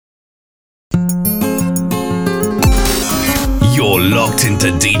You're locked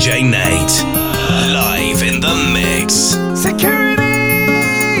into DJ Nate, live in the mix. Security!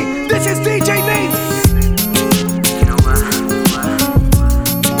 This is DJ Nate! You know what?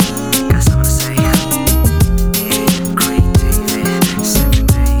 Got something to say. Yeah, Great David, 7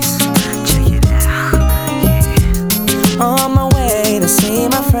 days. Check it out. Yeah. On my way to see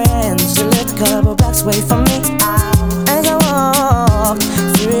my friends, who lived a couple blocks away from me. As I walked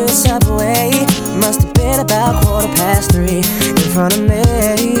through the subway, must have been about 3:15. In front of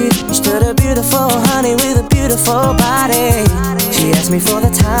me stood a beautiful honey with a beautiful body. She asked me for the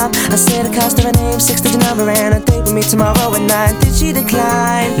time. I said the cost of her name, 6-digit number, and a date with me tomorrow at 9. Did she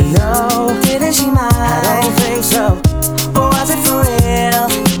decline? No. Didn't she mind? I don't think so. Was it for real?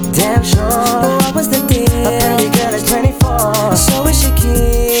 Damn sure. What was the deal? A pretty girl is 24, so is she cute?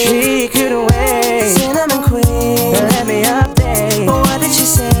 She couldn't wait. Cinnamon queen, let me update. What did she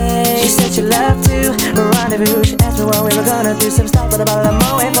say? She said she loved to rendezvous. She asked me what we were gonna do. Some stuff with a bottle of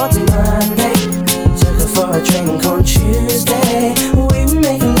Moet for Monday. Took her for a drink on Tuesday. We were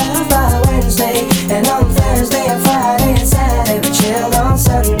making love by Wednesday. And on Thursday and Friday and Saturday we chilled on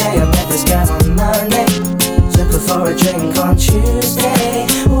Sunday. I met this girl on Monday. Took her for a drink on Tuesday.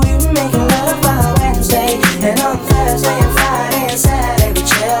 We were making love by Wednesday. And on Thursday and Friday and Saturday we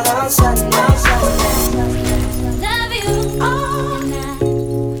chilled on Sunday. Love you all night.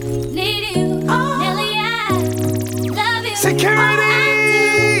 Need you nearly I love you. Security!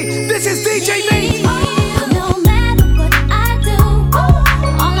 This is DJ Nate! No matter what I do,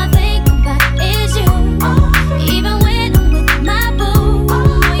 all I think about is you. Even when I'm with my boo,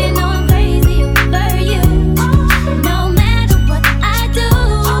 you know I'm crazy over you. No matter what I do,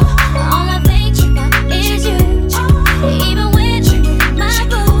 all I think about is you. Even when I'm with my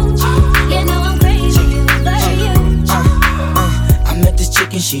boo, you know I'm crazy over you. I met this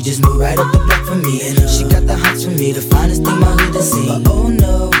chick and she just moved right up the block for me. And she got the hots for me, the finest thing my hood has seen. But oh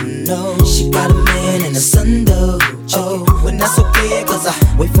no, no, she got a man and a son though. Oh, but that's okay, cause I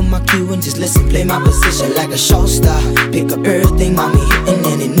wait for my cue and just listen, play my position like a show star. Pick up everything, mommy hitting,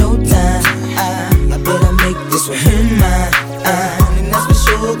 and in no time I better make this with her mine. And that's for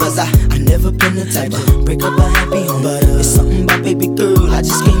sure, cause I never been the type to break up a happy home. But it's something about baby girl, I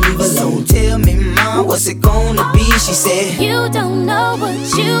just can't leave alone. Tell me, mom, what's it gonna be? She said, you don't know what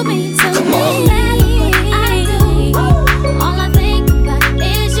you mean to come me. on. I do. All I think about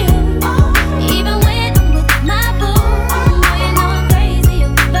is you. Even when I'm with my boo, you know I'm crazy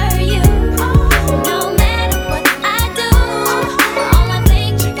over you. No matter what I do, all I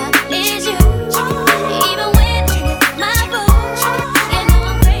think about is you. Even when I'm with my boo, you know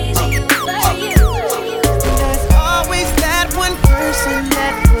I'm crazy over you. There's always that one person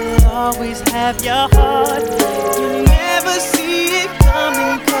that will always have your heart. You never see it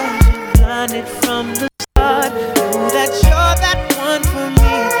coming 'cause you've done it from the start. Know that you're that one for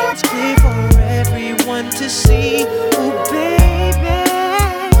me. It's clear for everyone to see. Ooh, baby.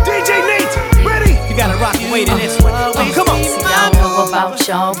 DJ Nate, ready? You gotta rock and wait in this one. Come on. See, I don't know about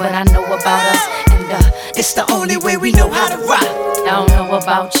y'all, but I know about us. And It's the only way we know how to rock. I don't know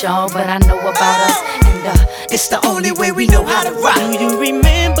about y'all, but I know about us. And It's the only way we know how to rock. Do you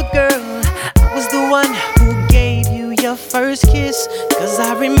remember, girl? I was the one who gave you your first kiss. 'Cause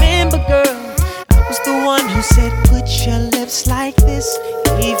I remember, girl, I was the one who said, put your lips like this.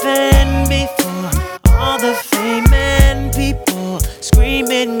 Even before all the fame and people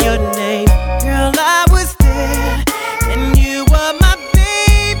screaming your name. Girl, I was there, and you were my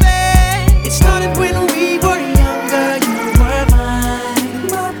baby. It started when we were younger, you were mine.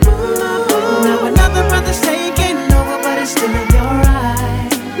 Now another brother's taking over, but it's still in your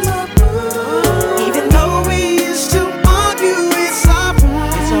eyes. Even though we used to argue, it's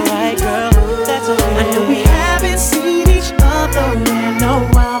alright. It's alright, girl, that's okay. I know we haven't seen each other in a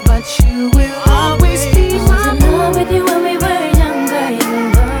while, but you will always be my In love with you when we were younger, you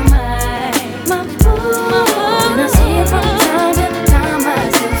were my boo. And I see it from time to time, I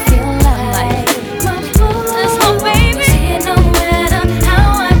still feel like my boo. That's my baby. See it no matter how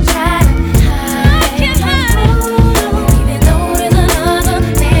I try to hide. I can't hide it. Even though there's another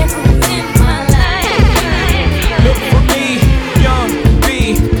man who's in my life. Look for me, young B,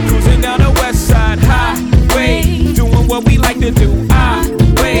 cruising down the west side highway, doing what we like to do.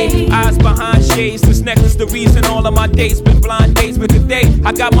 Eyes behind shades, this necklace the reason all of my dates been blind dates. But today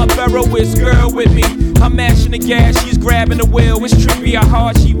I got my Ferroist girl with me. I'm mashing the gas, she's grabbing the wheel. It's trippy how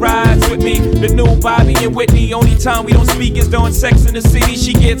hard she rides with me. The new Bobby and Whitney, only time we don't speak is during Sex in the City.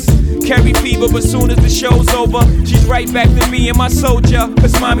 She gets carry fever, but soon as the show's over, she's right back to me and my soldier.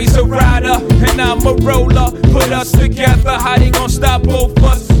 'Cause mommy's a rider and I'm a roller. Put us together, how they gon' stop both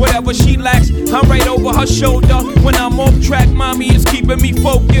us? Whatever she lacks, I'm right over her shoulder. When I'm off track, mommy is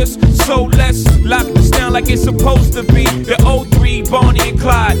focus. So let's lock this down like it's supposed to be. The 03, Bonnie and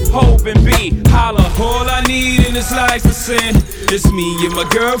Clyde, Hov and B. Holla, all I need in this life is sin. It's me and my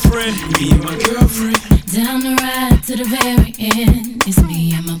girlfriend, me and my girlfriend. Down the ride to the very end. It's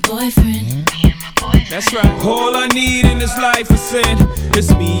me and my boyfriend. That's right. All I need in this life is sin.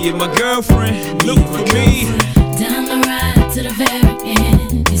 It's me and my girlfriend. Look for me. Down the ride to the very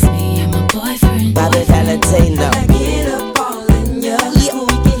end. It's me and my boyfriend. Bobby Valentino. When I get up all in ya, we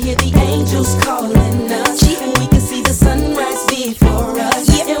can hear the angels calling us, and we can see the sunrise before us.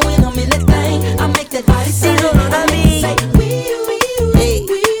 And when I'm in that thing, I make that body say, you know what I mean? Say,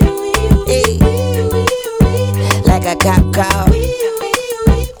 Like a cop call.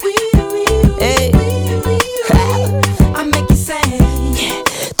 Hey. I make you say,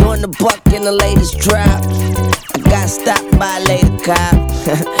 Throwing the buck in the latest drop. I got stopped by a lady cop.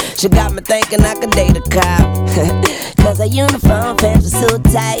 She got me thinking I could date a cop. Cause her uniform pants were so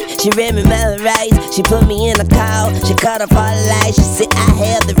tight. She read me my rights. She put me in a call. She cut off all the lights. She said I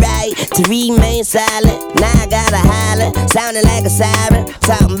have the right to remain silent. Now I gotta holler, sounding like a siren.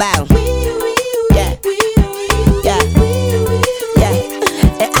 Talking about yeah, yeah,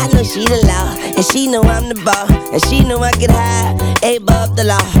 yeah. And I know she the law, and she know I'm the ball, and she know I get high, above the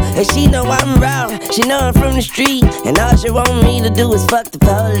law, and she know I'm wrong. She know I'm from the street, and all she want me to do is fuck the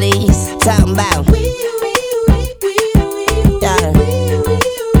police. Talking about yeah,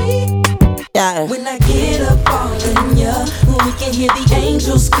 yeah. when I get up all in ya, we can hear the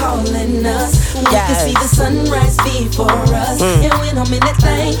angels calling us. We can see the sunrise before us. And when I'm in that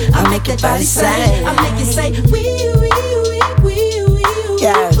thing, I make that body say, I make it say,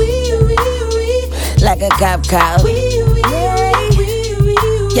 yeah, like a cop call.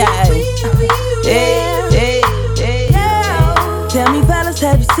 Yeah, hey, Tell me, fellas,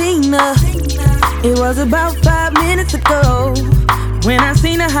 have you seen her? It was about 5 minutes ago when I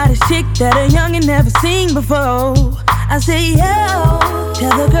seen the hottest chick that a youngin' never seen before. I say, yo,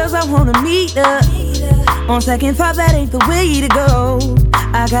 tell the girls I wanna meet her. On second thought, that ain't the way to go.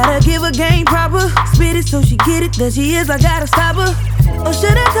 I gotta give her game proper, spit it so she get it that she is. I gotta stop her. Or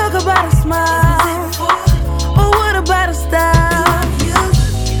should I talk about a smile? Or what about a style?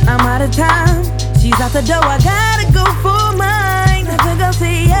 I'm out of time, she's out the door. I gotta go for mine. I think I'll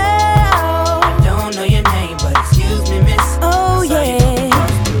say, yo, I don't know your name, but excuse me, miss. oh yeah.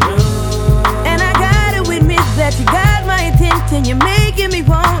 And I gotta admit that you got my attention. You're making me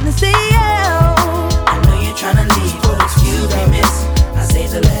want to say, yo. I know you're tryna leave, but excuse me, miss. I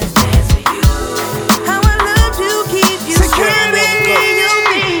saved the last dance for you. How I love to keep you Security.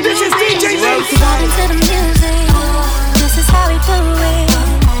 This is DJ Nate. Vibing to the music. This is how we do it.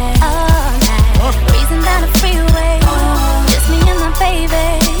 All night. Breezing down the freeway. Just me and my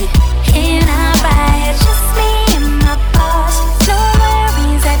baby. In our ride. Just me and my boss. No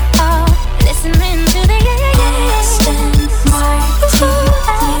worries at all. Listening to the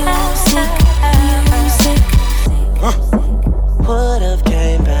would've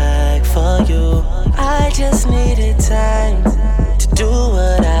came back for you. I just needed time to do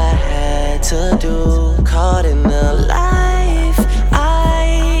what I had to do. Caught in the life,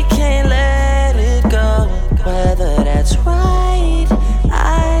 I can't let it go. Whether that's right,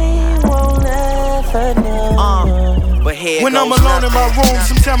 I won't ever know. But here When goes I'm alone in my room,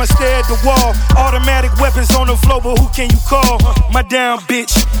 sometimes I stare at the wall. Automatic weapons on the floor, but who can you call? My down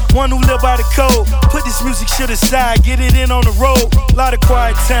bitch, one who live by the code. Put this music shit aside, get it in on the road. Lot of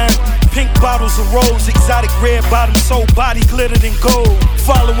quiet time, pink bottles of rose, exotic red bottoms, whole body glittered in gold.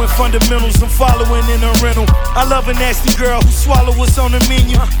 Following fundamentals, I'm following in a rental. I love a nasty girl who swallow what's on the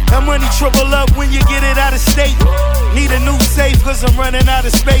menu. That money triple up when you get it out of state. Need a new safe cause I'm running out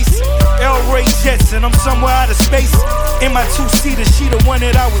of space. El Ray Jets and I'm somewhere out of space. In my two-seater, she the one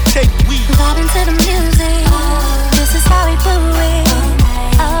that I would take. Vibing to the music. This is how we do it.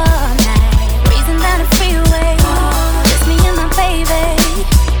 All night. Breezing down the freeway. Just me and my baby.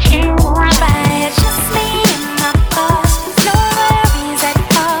 In my ride. Just me and my boss. No worries at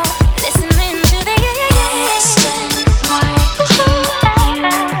all. Listening to the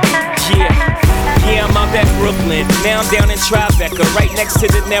Yeah, I'm out at Brooklyn. Now I'm down in Tribeca, right next to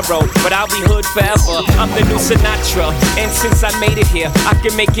the Narrow. But I'll be hood forever. I'm the new Sinatra. And since I made it here, I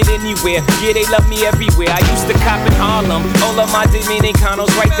can make it anywhere. Yeah, they love me everywhere. I used to cop in Harlem. All of my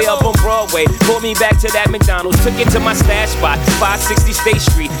Dominicanos right there up on Broadway. Pulled me back to that McDonald's. Took it to my stash spot, 560 State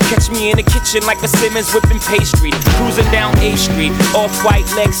Street. Catch me in the kitchen like a Simmons whipping pastry. Cruising down A Street, off-white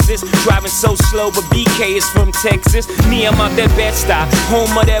Lexus. Driving so slow, but BK is from Texas. Me, I'm out that Bed-Stuy,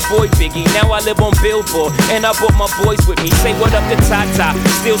 home of that boy Biggie. Now I live on Billboard, and I brought my boys with me. Say what up to Tata,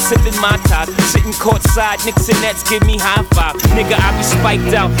 still sipping my top. Sitting courtside, Knicks and Nets give me high five. Nigga, I be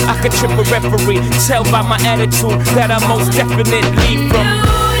spiked out, I could trip a referee. Tell by my attitude that I most definitely from.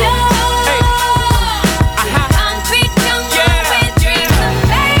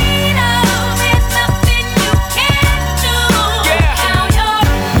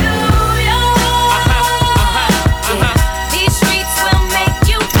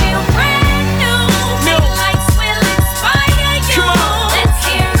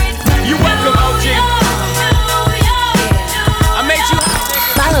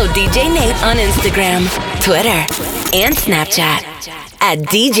 DJ Nate on Instagram, Twitter, and Snapchat at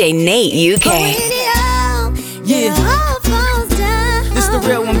DJ Nate UK. Yeah, this the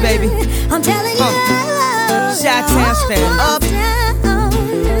real one, baby. I'm telling you, Chi-Town stand up.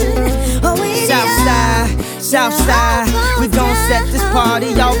 South side, we gon' set this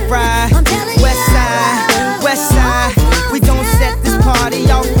party off right. West side, we gon' set this party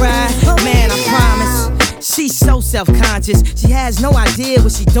off right. Man, I promise. She's so self-conscious, she has no idea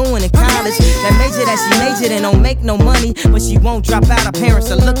what she doing in college. That major that she majored in don't make no money, but she won't drop out, her parents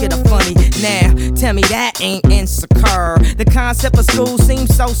will look at her funny. Now, tell me that ain't insecure. The concept of school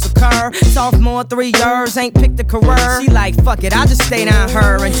seems so secure. Sophomore, 3 years, ain't picked a career. She like, fuck it, I'll just stay down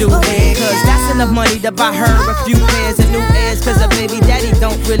her and do it. Cause that's enough money to buy her a few pairs of new ears. Cause her baby daddy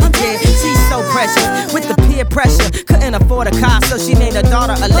don't really care. She's so precious, with the peer pressure. Couldn't afford a car, so she named her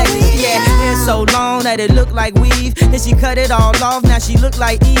daughter Alexis. She had hair so long that it look like weave. Then she cut it all off, now she look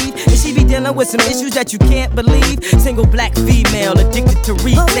like Eve. And she be dealing with some issues that you can't believe. Single black female, addicted to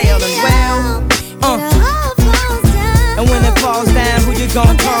retail as well. And when it falls down, who you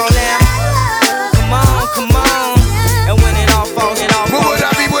gon' call now? Come on. And when it all falls, it all falls. What would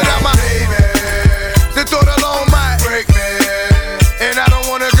I be without my baby? The thought alone might break me, and I don't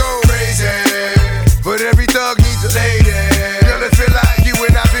wanna go crazy, but every thug needs a lady. Girl, it feel like you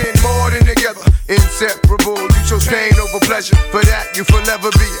and I been more than together. Inseparable, you chose pain over pleasure. For that, you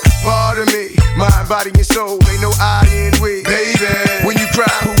forever be a part of me. Mind, body, and soul, ain't no I in we. Baby, when you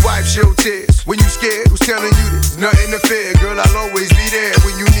cry, who wipes your tears? When you scared, who's telling you this? Nothing to fear, girl, I'll always be there.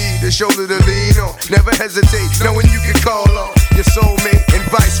 When you need a shoulder to lean on, never hesitate, knowing you can call on your soulmate and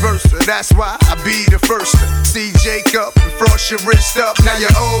vice versa. That's why I be the first to see Jacob and frost your wrist up. Now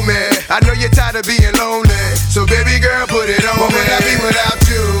you're old man, I know you're tired of being lonely, so baby girl, put it on. What would I be without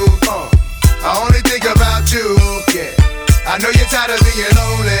you? I only think about you, yeah. I know you're tired of being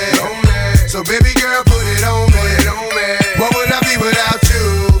lonely, so baby girl, put it on me. What would I be without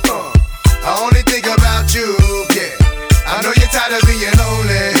you? I only think about you, yeah. I know you're tired of being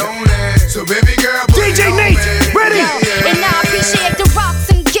lonely, so baby girl, put DJ it on Nate, me. ready? And I appreciate the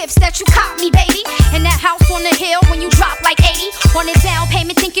rocks and gifts that you caught me, baby. And that house on the hill when you drop like 80 on a down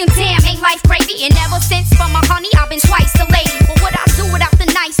payment, thinking damn, ain't life gravy. And ever since for my honey, I've been twice the lady. But what I do without the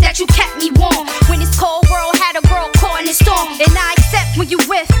nights that you kept me warm when this cold world had a girl caught in the storm. And I accept when you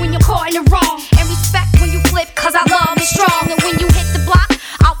riff, when you're caught in the wrong, and respect when you flip, cause I love is strong. And when you hit the block,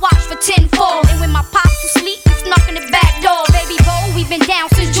 I watch for 10 fall. And when my pops was asleep, you snuck in the back door. Baby boy, we've been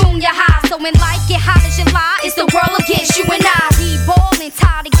down since junior high. So when life get hot as July, it's the world against you and I. We ballin',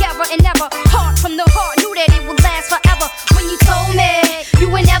 tied together and never heart from the heart. Knew that it would last forever when you told me you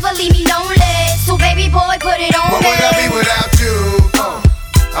would never leave me lonely. So baby boy, put it on What me. would I be without you?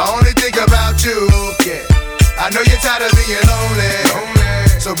 I only think about you, yeah. I know you're tired of being lonely,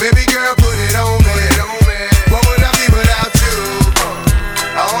 so baby girl, put it on me. What would I be without you?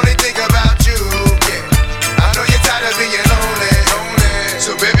 I only think about you, yeah. I know you're tired of being lonely,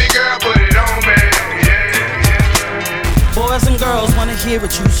 so baby girl, put it on me. Boys and girls wanna hear a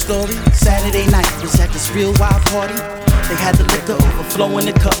true story. Saturday night was at this real wild party. They had the liquor overflow in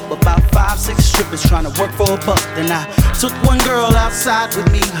the cup. About 5-6 strippers trying to work for a buck. Then I took one girl outside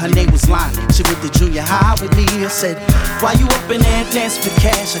with me. Her name was Lonnie. She went to junior high with me. I said, why you up in there dancing for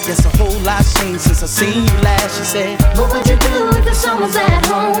cash? I guess a whole lot's changed since I seen you last. She said, what would you do if the son was at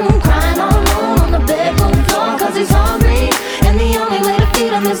home, crying all alone on the bedroom floor, cause he's hungry, and the only way to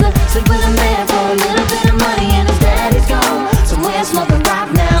feed him is to sleep with a man for a little bit of money, and his daddy's gone somewhere smoking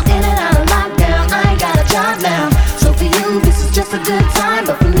rock now, in and out of lockdown. I ain't got a job now, so for you this is just a good time,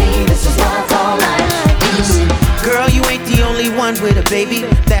 but for me this is what's all night. girl, you ain't the only one with a baby baby,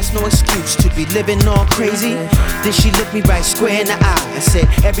 that's no excuse to be living all crazy. Then she looked me right square in the eye and said,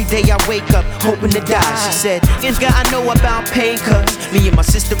 every day I wake up hoping to die. She said, nigga, I know about pain, cause me and my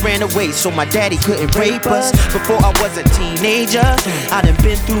sister ran away so my daddy couldn't rape us. Before I was a teenager, I done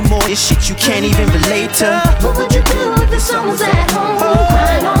been through more this shit you can't even relate to. What would you do if the son was at home,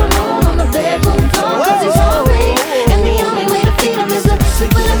 crying all alone on the bedroom floor? Cause he's hungry, and the only way to feed him is to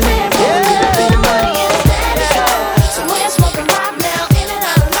sleep with a man. For a little bit of money and status quo. So we're smoking right now, in and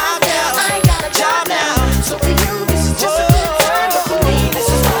out of lockdown. I ain't got a job now, so for you this is just a good time, but for me this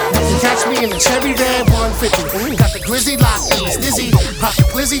is hard. Catch me in the cherry red 150. Got the grizzly locked in the snizzy. Pop the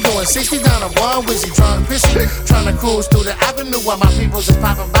Blizzy doing 60 down on one Wizzy. Trying to pissy, trying to cruise through the avenue while my peoples is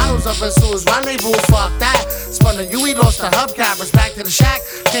popping bottles up in Sue's rendezvous. Fuck that. Spun the UE, lost the hubcappers. Back to the shack,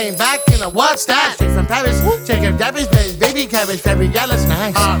 came back in a what's that? Straight from Paris, chicken cabbage, baby cabbage, very yellows,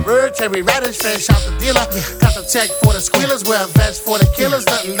 nice. Bird, cherry radish, fresh out the dealer. Got the check for the squealers, wear a vest for the killers.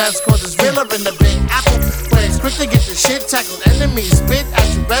 Nothing less cause it's realer in the Big Apple. Where it's quick to get the shit tackled. Enemies spit at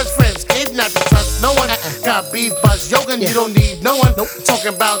your best friends, kidnap you, trust no one. Got beef, buzz, yoga, you don't need no one.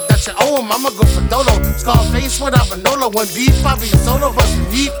 Talking about that you owe him, I'ma go for Dolo. Scarface without Manolo, one beef, probably solo, but some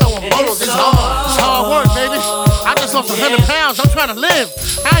heat throwing bolos. It's hard. It's hard work, baby. I just lost 100 pounds, I'm trying to live.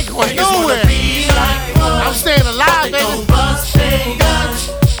 I ain't going nowhere. I'm staying alive, baby.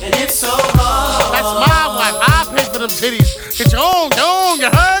 And it's so hard. That's my wife, I pay for them titties. Get your own, you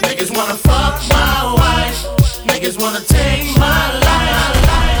heard? Niggas wanna fuck my wife. Niggas wanna take my life.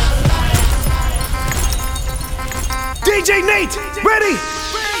 DJ Nate, ready?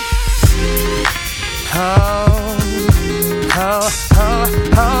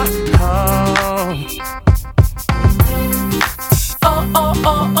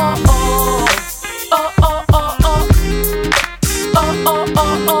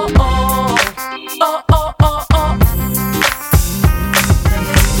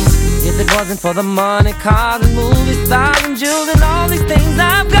 If it wasn't for the money, cars and movie stars and jewels and all these things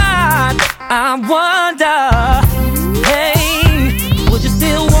I've got, I wonder, hey, would you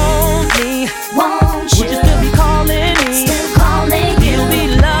still want me? Won't you? Would you still be calling me? Still calling you. You'll be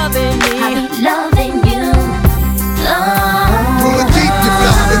loving me. I'll be loving you. Pull a deep, you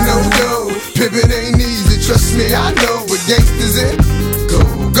fly to no-go. Pimpin' ain't easy, trust me, I know. But gangsters in, go,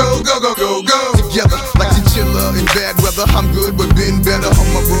 go, go, go, go, go. Together, like chinchilla in bad weather. I'm good, but been better on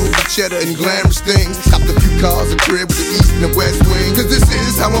my road with cheddar and glamorous things. Topped a few cars, a crib with the east and the west wing. Cause this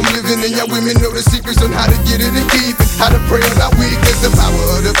is how I'm living, and y'all women know the secrets on how to get it and keep it. How to pray on our weakness, the power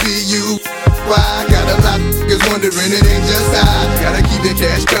of the PU. Why? Got a lot of niggas wondering, it ain't just I. Gotta keep the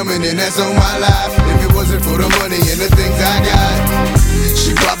cash coming, and that's on my life. If it wasn't for the money and the things I got,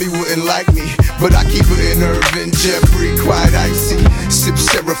 she probably wouldn't like me. But I keep her in Irvin, Jeffrey, quite icy. Sip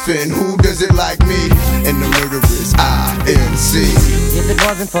Seraphim, who does it like me? And the murderers, INC. If it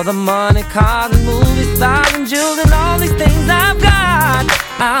wasn't for the money, cars and movie stars and jewels and all these things I've got,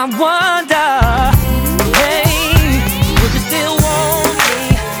 I wonder, hey, would you still want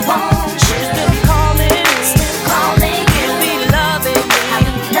me? Won't you? Would you still be calling me? Still calling you. You'll be loving me.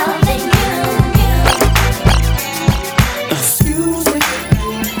 I'll be loving you. Excuse me.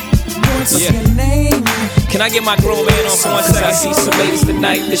 What's Yeah. your name? Can I get my grown man on for 1 second? I see some ladies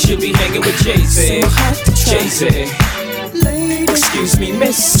tonight that should be hanging with Jay-Z. Jay-Z. Excuse me,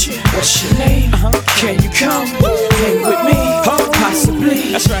 miss, what's your name? Can you come hang with me?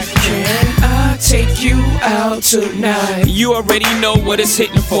 Possibly. That's right. Can I take you out tonight? You already know what it's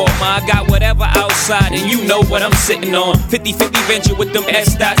hitting for, ma. I got whatever outside and you know what I'm sitting on. 50-50 venture with them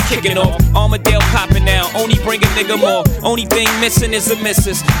S-dots kicking off. Armadale popping now, only bring a nigga more. Only thing missing is a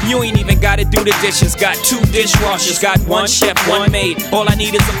missus. You ain't even gotta do the dishes. Got 2 dishwashers, got 1 chef, 1 maid. All I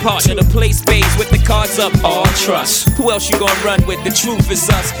need is a partner to play spades with the cards up. All trust. Who else you gonna run with? The truth is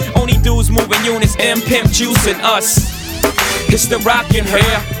us. Only dudes moving units, M Pimp Juice and us. It's the rockin'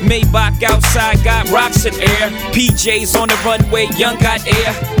 hair. Maybach outside got rocks in air. PJs on the runway, young got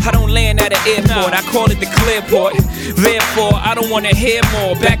air. I don't land at an airport, I call it the Clearport. Therefore, I don't wanna hear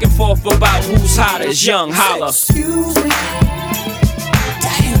more back and forth about who's hotter. It's young, holla. Excuse me.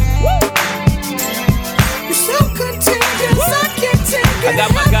 Damn. You're so contagious, I can't take it. I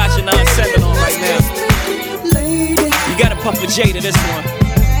got my Gotcha 9-7 on right now. You gotta puff a J to this one.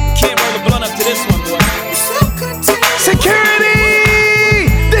 Can't roll a blunt up to this one, boy. Security!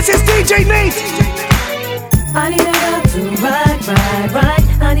 This is DJ Nate! I need a girl to ride.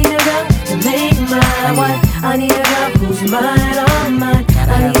 I need a girl to make my wife. I need a girl who's mine, all mine. I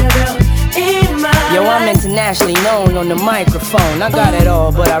need a girl in my Yo, I'm life. international. internationally known on the microphone. I got it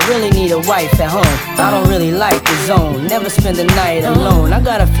all, but I really need a wife at home. I don't really like the zone, never spend the night alone. I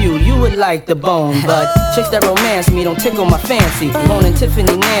got a few, you would like the bone, but chicks that romance me don't tickle my fancy. Moaning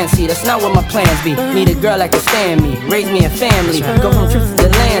Tiffany Nancy, that's not what my plans be. Need a girl that can stand me, raise me a family. Go from trips to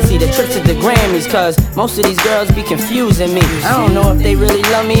Lansing to trips to the Grammys, cause most of these girls be confusing me. I don't know if they really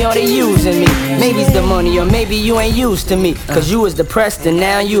love me or they using me. Maybe it's the money or maybe you ain't used to me, cause you was depressed and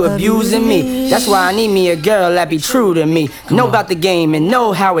now you abusing me. That's why I need me a girl that be true to me, know about the game and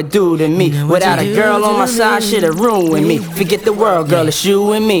know how it do to me. Without a girl on my side, shit'll ruin me. Forget the world, girl, it's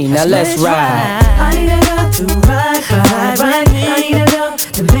you and me. Now let's ride. I need a girl to ride. I need a girl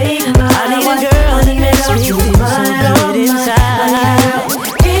to make my life. I need a girl that makes me feel so good inside. I need a girl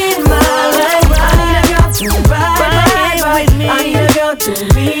in my life. I need a girl to ride with me. I need a girl to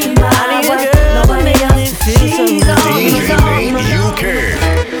be my wife. Nobody else, she's all DJ Nate UK.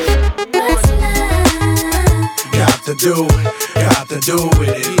 Got to do with it. Got to do with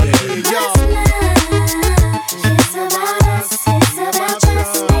it, baby.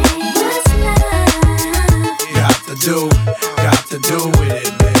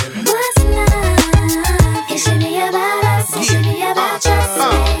 What's love? It should be about us. It should be about just me.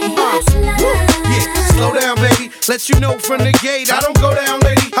 What's love? Yeah, slow down, baby. Let you know from the gate, I don't go down,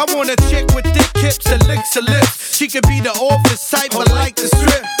 lady. I want a chick with thick hips and licks her lips. She could be the office type, but like the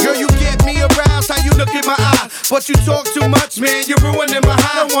strip. Girl, you get me aroused, how you look in my eyes. But you talk too much, man, you're ruining my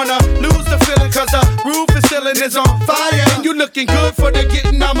high. I don't wanna lose the feeling, cause the roof is ceiling is on fire. And you looking good for the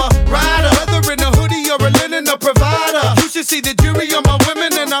getting, I'm a rider. Whether in a hoodie or a linen, a provider. You should see the jury on my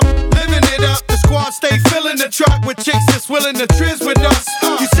women, and I'm living it up. The squad stay filling the truck with chicks that's willing to trizz with us.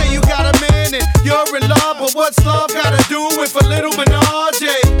 You say you got a man and you're in love, but what's love gotta do with a little menage?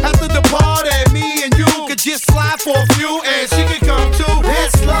 After the party, me and you could just slide for a few, and she could come too.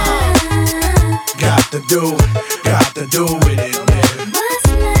 That's love. Got to do with it, baby. What's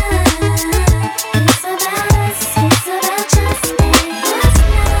love? It's about us. It's about just me. What's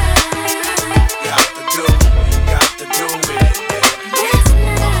love? Got to do with it, baby. What's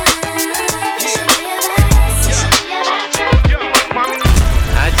love? It should be about us. It should be about just me.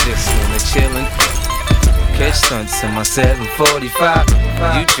 I just wanna chillin', catch stunts in my 745.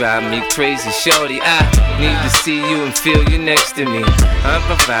 You drive me crazy, shorty. I need to see you and feel you next to me. I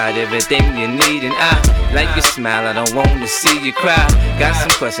provide everything you need, and I like your smile. I don't wanna see you cry. Got some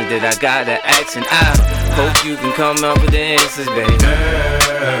questions that I gotta ask, and I hope you can come up with the answers, baby.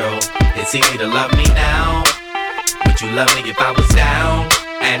 Girl, it's easy to love me now. Would you love me if I was down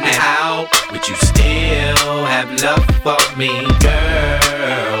and out? Would you still have love for me,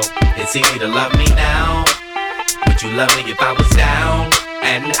 girl? It's easy to love me now. Would you love me if I was down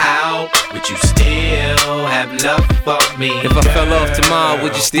and out? Would you still have love for me, If I fell off tomorrow,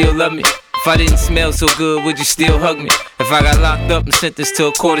 would you still love me? If I didn't smell so good, would you still hug me? If I got locked up and sentenced to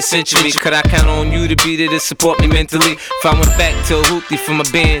a quarter century, could I count on you to be there to support me mentally? If I went back to a hoopty for my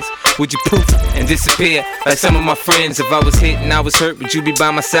bands, would you poof and disappear like some of my friends? If I was hit and I was hurt, would you be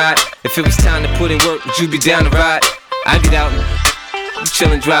by my side? If it was time to put in work, would you be down to ride? I get out and you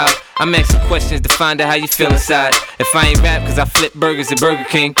chill and drive. I'm asking questions to find out how you feel inside. If I ain't rap cause I flip burgers at Burger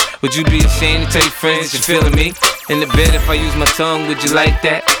King, would you be ashamed to tell your friends you're feeling me? In the bed, if I use my tongue, would you like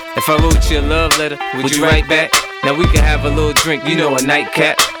that? If I wrote you a love letter, would you write back? Now we can have a little drink, you know, a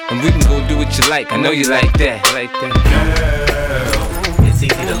nightcap, and we can go do what you like. I know you like that, Girl, it's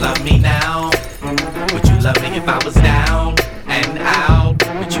easy to love me now. Would you love me if I was down and out?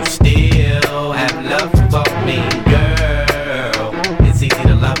 Would you still have love for me, girl? It's easy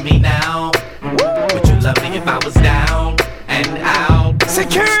to love me now. Would you love me if I was down and out?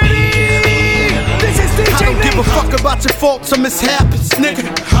 Security! This is DJ I don't give a fuck about your faults or mishaps, nigga.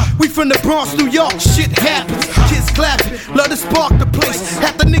 We from the Bronx, New York, shit happens. Kids clapping, love to spark the place.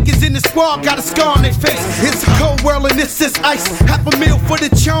 Half the niggas in the squad got a scar on their face. It's a cold world and this is ice. Half a meal for the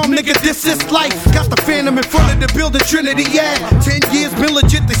charm, nigga, this is life. Got the Phantom in front of the building, Trinity, yeah. 10 years been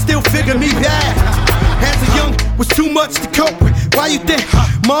legit, they still figure me bad. As a young, was too much to cope with. Why you think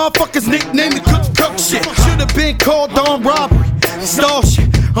motherfuckers nicknamed me cook shit? Should've been called on robbery, stall shit,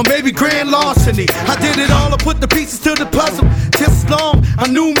 or maybe grand larceny. I did it all, I put the pieces to the puzzle. Just as long, I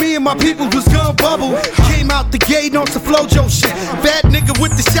knew me and my people was gonna bubble. Came out the gate on some Flojo shit. Bad nigga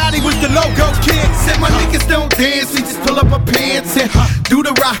with the shotty was the logo kid. Said my niggas don't dance, we just pull up our pants and do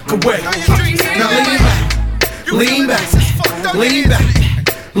the rock away. Now lean back, lean back,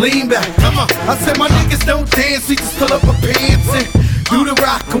 lean back. Come on, I said my niggas don't dance, we just pull up our pants and do the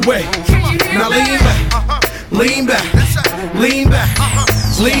rock away. Now lean back, lean back, lean back,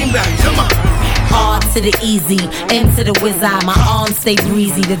 lean back. Come on. R to the easy, M to the whiz eye. My arms stay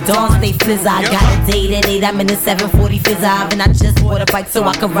breezy, the dawn stay fizz. I got a date at 8, I'm in the 740 fizz eye. And I just bought a bike so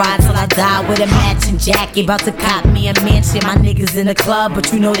I can ride till I die with a matching jacket. About to cop me a mansion. My niggas in the club,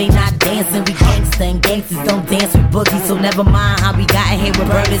 but you know they not dancing. We gangsta and gangsters don't dance with boogies. So never mind how we got here with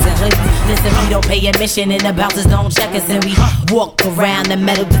burners and hoodies. Listen, we don't pay admission and the bouncers don't check us. And we walk around the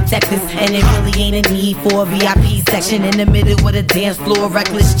metal detectors. And it really ain't a need for a VIP section in the middle with a dance floor.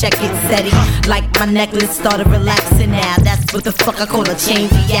 Reckless, check it, steady. Like my necklace started relaxing now. That's what the fuck I call a chain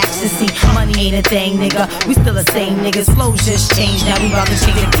reaction. See, money ain't a thing, nigga. We still the same niggas. Flows just changed. Now we about to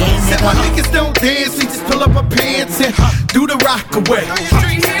change the game, nigga. Said my niggas don't dance, we just pull up our pants and do the rock away.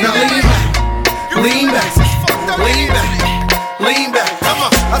 Now lean back, lean back, lean back, lean back. Come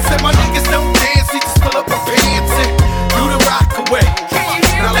on. I said my niggas don't dance, we just pull up our pants and do the rock away.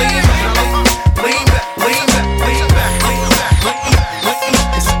 Now lean back, lean back, lean back, lean back, lean back, lean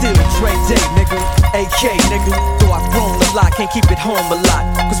back. It's still Dre Day, nigga. AK, nigga. Though I've grown a lot, can't keep it home a lot.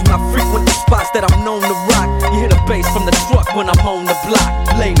 Cause when I frequent the spots that I'm known to rock, you hear the bass from the truck when I'm on the block.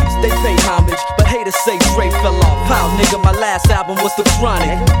 Ladies, they pay homage, but haters say Dre fell off. How, nigga, my last album was The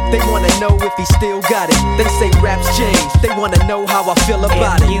Chronic. They wanna know if he still got it. They say raps change, they wanna know how I feel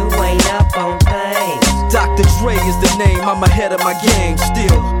about it. You ain't up on things. Dr. Dre is the name, I'm ahead of my game.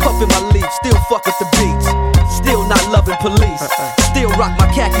 Still puffin' my leaf, still fuck with the beats. Still not loving police. Still rock my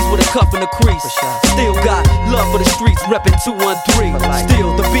khakis with a cuff and a crease. Still got love for the streets, reppin' 213.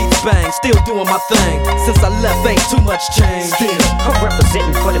 Still the beats bang, still doing my thing. Since I left, ain't too much change. Still, I'm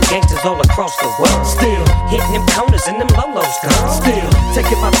representing for them gangsters all across the world. Still hitting them corners and them lolos, girl. Still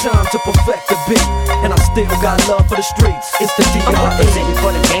taking my time to perfect the beat, and I still got love for the streets. It's the D.R.E. I'm representing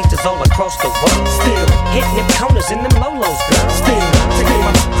for them gangsters all across the world. Still hitting them corners and them lolos, girl. Still taking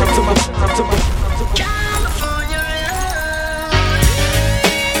my time to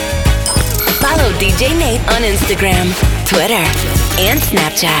Follow DJ Nate on Instagram, Twitter, and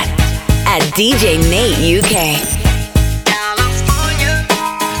Snapchat at DJ Nate UK.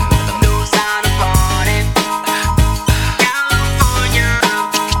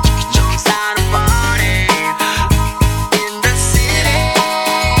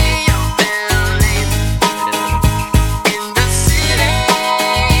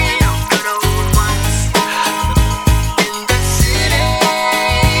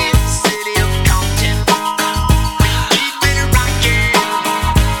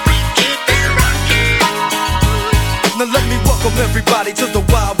 Everybody to the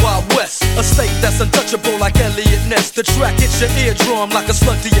Wild Wild West, a state that's untouchable like Elliot Ness. The track hits your eardrum like a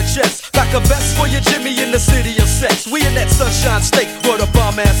slug to your chest. Back a vest for your Jimmy in the city of sex. We in that sunshine state where the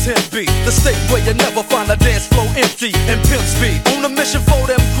bomb ass him be. The state where you never find a dance floor empty and pimp speed. On a mission for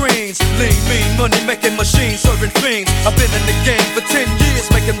them greens. Lean, mean, money making machines, serving fiends. I've been in the game for 10 years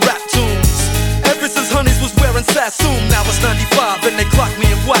making rap tunes. Ever since Honeys was wearing Sassoon, now it's 95 and they clock me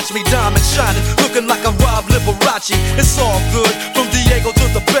and watch me diamond shining, looking like a Rob Liberace. It's all good, from Diego to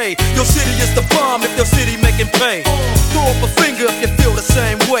the Bay. Your city is the bomb if your city making pay. Throw up a finger if you feel the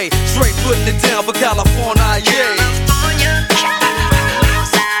same way. Straight putting it down for California, yeah.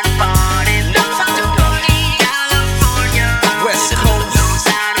 West Coast.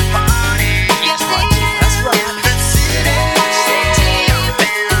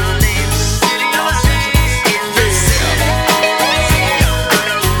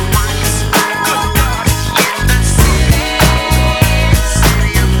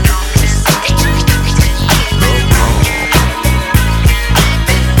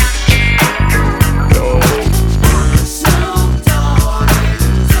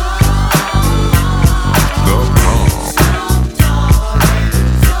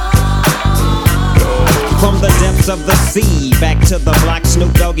 Of the sea, back to the block.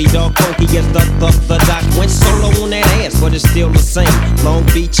 Snoop Doggy Dogg Funky is the doc. Went solo on that ass, but it's still the same. Long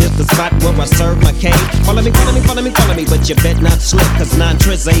Beach is the spot where I serve my cane. Follow me, but you bet not slip. Cause 9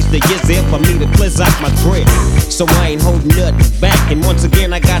 tris ain't the years there for me to blizz out my grip. So I ain't holding nothing back. And once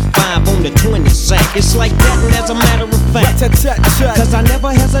again I got 5 on the 20 sack. It's like that, and as a matter of fact, cause I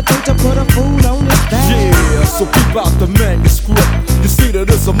never hesitate to put a fool on his back. Yeah, so keep out the manuscript. You see that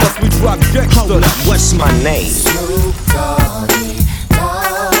it's a must we drop gangsta. Hold up, what's my name? Snoop Doggy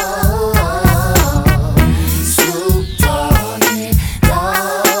Dogg. Snoop Doggy Dogg.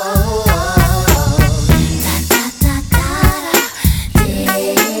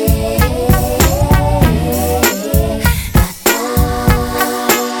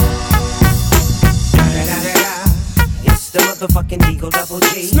 Da da da da It's the motherfucking Eagle Double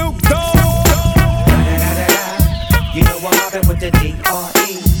G. Snoop Dogg. You know I'm mobbing with the D.R.E.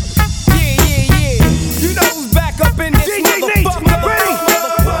 You know who's back up in this motherfucker.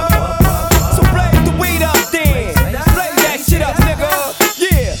 So play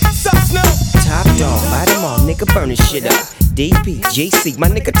shit up. DP, GC, my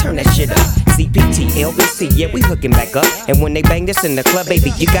nigga, turn that shit up. CPT, LBC, yeah, we hooking back up. And when they bang this in the club,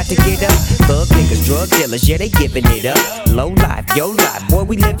 baby, you got to get up. Thug niggas, drug dealers, yeah, they giving it up. Low life, yo life, boy,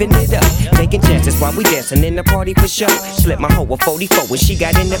 we living it up. Taking chances while we dancing in the party for show. Slip my hoe a 44 when she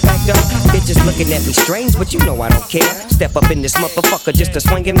got in the back door. Bitches looking at me strange, but you know I don't care. Step up in this motherfucker just to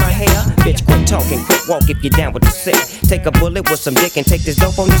swing in my hair. Bitch, quit talking, quit walk if you're down with the set. Take a bullet with some dick and take this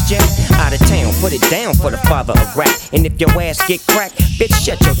dope on this jet. Out of town, put it down for the father of rap. And if your ass get cracked, bitch,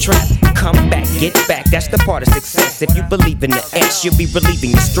 shut your trap. Come back, get back, that's the part of success. If you believe in the ass, you'll be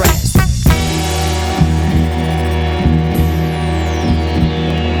relieving the stress.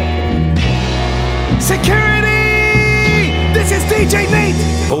 Security! This is DJ Nate!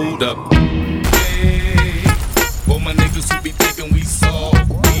 Hold up. Hey, for my niggas who be thinking we soft,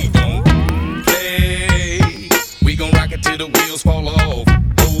 we don't play. We gon' rock it till the wheels fall off.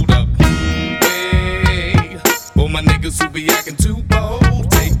 Hold up. Hey, for my niggas who be acting too bold,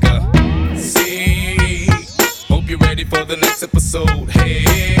 take a seat. Hope you're ready for the next episode.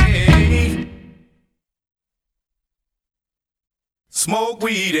 Hey, smoke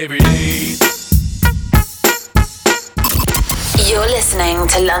weed every day. You're listening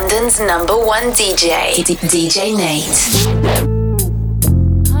to London's #1 DJ, DJ Nate.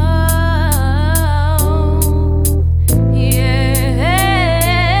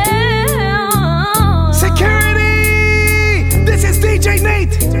 DJ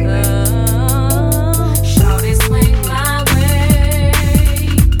Nate. Shawty swing my way.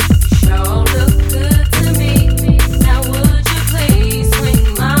 Sure look good to me. Now would you please swing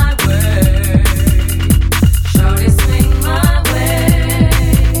my way? Shawty swing my way.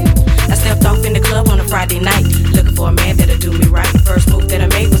 I stepped off in the club on a Friday night, looking for a man that'll do me right. First move that I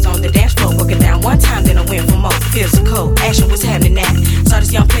made was on the dance floor, working down one time, then I went for more. Physical action was happening that. Saw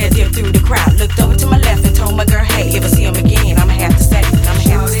this young player dip through the crowd, looked over to my left and told my girl, hey, if I see him again, I'ma have to say,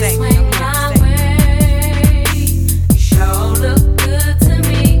 swing my way. You sure look good to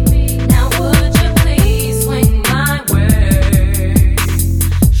me. Now would you please swing my way?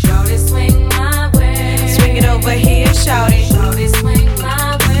 Shorty, swing my way. Swing it over here, shorty. Shorty, swing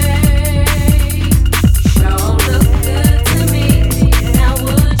my way. Sure look good to me. Now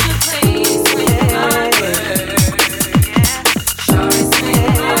would you please swing my way? Shorty, swing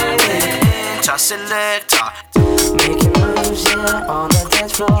my way. Toss selector. Making moves, yeah, on the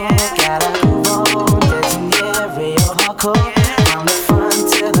dance floor. Gotta move on, dancing, yeah, real hardcore. From the front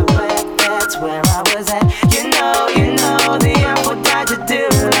to the back, that's where I was at. You know, the apple died to do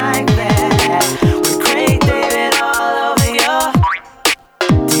like that. With Craig David all over your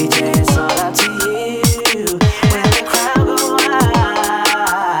DJ, it's all up to you. When the crowd go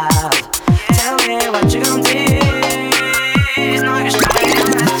wild, tell me what you gon' do. It's not your style.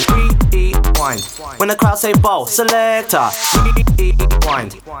 Rewind. When the crowd say ball, selector.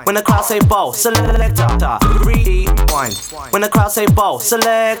 Rewind. When the crowd say ball, selector. Rewind. When the crowd say ball,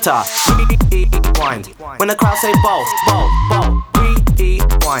 selector. Rewind. When the crowd say ball.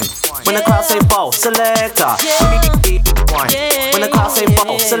 Rewind. When the crowd say ball, selector. Rewind. When the crowd say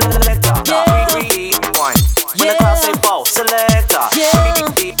ball, selector. Rewind. When the crowd say ball, selector.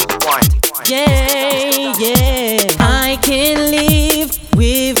 Rewind. Yeah. I can't live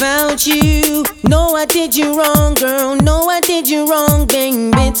without you. No, I did you wrong, girl. No, I did you wrong,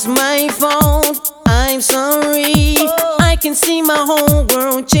 babe. It's my fault. I'm sorry. I can see my whole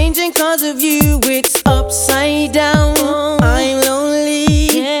world changing cause of you. It's upside down. I'm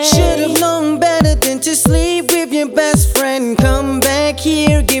lonely. Should've known better than to sleep with your best friend. Come back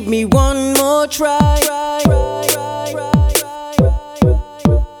here, give me one more try.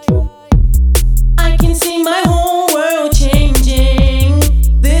 I can see my whole world changing.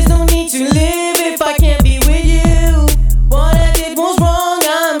 There's no need to live if I can't be with you. What I did was wrong,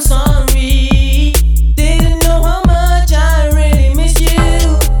 I'm sorry. Didn't know how much I really miss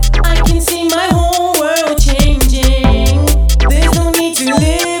you. I can see my whole world changing. There's no need to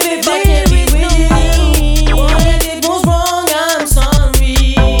live if I can't be with you. What I did was wrong, I'm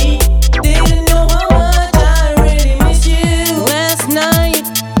sorry. Didn't know how much I really miss you. Last night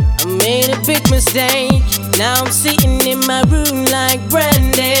I made a big mistake. Now I'm sitting in my room like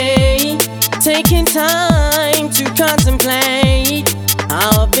Brandy, taking time to contemplate.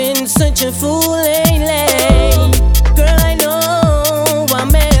 I've been such a fool lately. Girl, I know I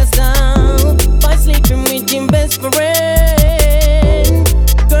messed up by sleeping with your best friend.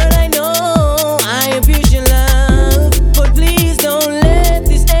 Girl, I know I abused your love, but please don't let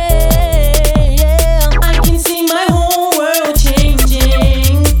this end. Yeah. I can see my whole world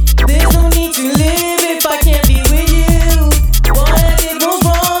changing. There's no need to live if I can't be with you. What I did was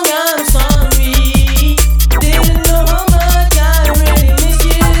wrong, I'm sorry. Didn't know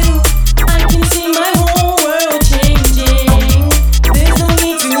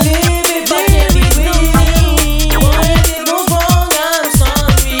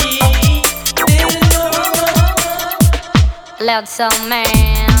loud soul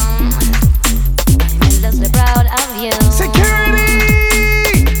man. I'm endlessly proud of you.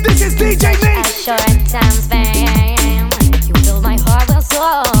 Security! This is DJ Nate. A short time span, you fill my heart with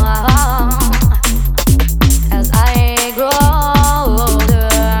soul. As I grow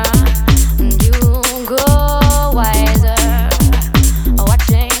older, you grow wiser.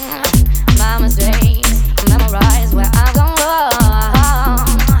 Watching my mistakes, memorize where I've gone wrong.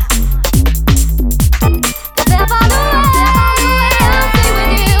 But if I do it, stay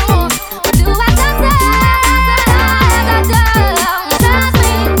with you. Do as I say, trust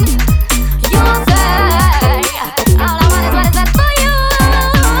me, you'll say all I want is what is best for you.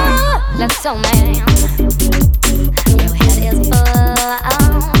 Let's so man. Your head is full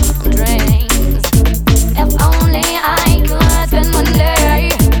of dreams. If only I could spend one day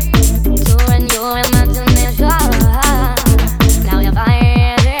touring your imagination. Now if I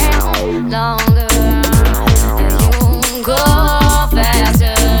live longer, you go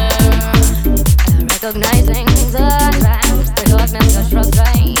faster. Recognizing the times that cause me such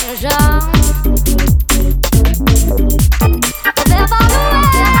frustration. But if I do it,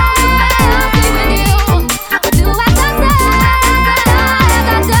 stay with you. Do as I say,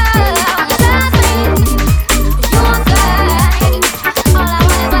 trust me, you'll say all I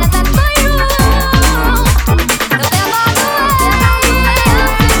want is what is best for you. If I do it,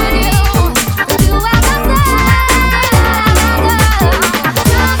 stay with you. Do as I say, trust me,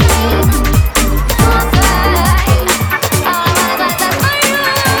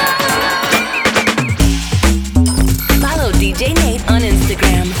 you'll Follow DJ Nate on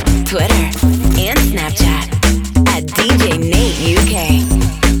Instagram, Twitter, and Snapchat at DJ Nate UK.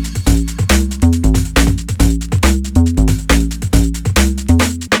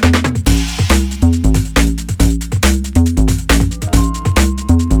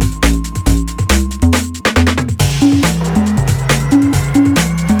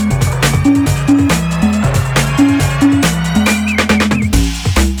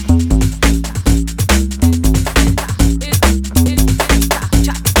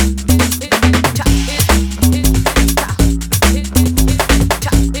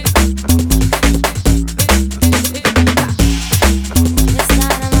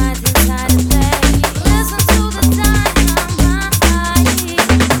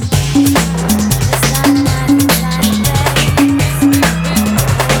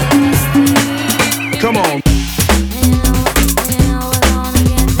 Come on.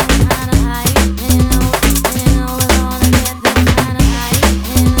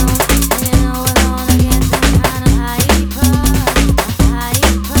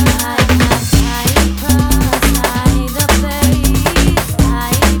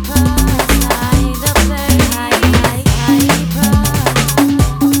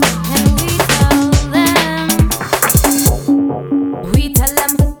 We tell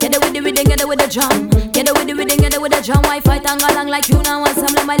them, get it with the rhythm, get it with the drum. Get it with the rhythm, get it with the drum. Why fight and go along like you now want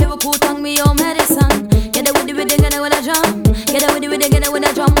some of my Liverpool tongue, me your medicine. Get it with the rhythm, get it with the drum. Get it with the rhythm, get it with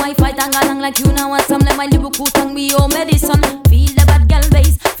the drum. Why fight and go along like you now want some of my Liverpool tongue, me your medicine. Feel the bad gal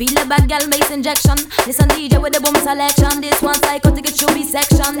bass, feel the bad gal bass injection. Listen DJ with the boom selection. This one psychotic, it should be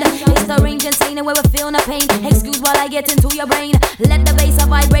sectioned. It's the range insane where we feel no pain. Excuse while I get into your brain. Let the bass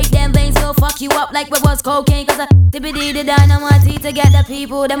vibrate, them veins will fuck you up like we was cocaine. Cause the dynamite to get the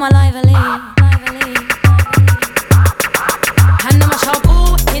people, them are lively. And I'm a shout,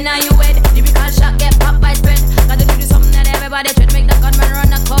 ooh, in a you head. Lyrical shot get popped by spread. Gotta do something that everybody should make the gunman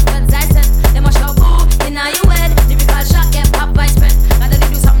run a cup and Tyson. Them a shout, ooh, in a you head. Lyrical shot get popped by spread. Gotta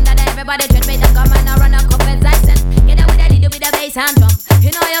do something that everybody should make the gunman run a cup and Tyson. Get out with a little bit of bass and drum.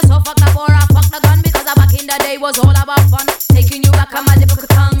 You know you're so fucked up or I fuck the gun. Because back in the day was all about fun. Taking you back on my lyrical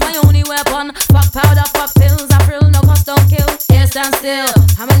tongue, my only weapon. Fuck powder, fuck pills, I frill, no cost, don't kill. Yeah, stand still.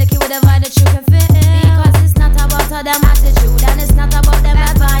 I'm a licky with a vibe that you can feel. Because it's not about them attitude, and it's not about them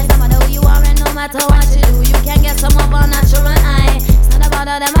advice. No matter who you are and no matter what you do, you can get some of our natural eye. It's not about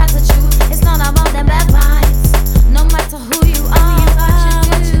them attitude, it's not about them advice. No matter who you are,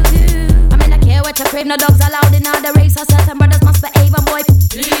 what you do. I mean, I care what you crave, no dogs allowed in all the race. So certain brothers must behave, and boy,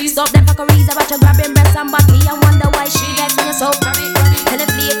 please stop them fuckeries about you grabbing breasts and body and wonder why she gets when you're so sorry. Tell him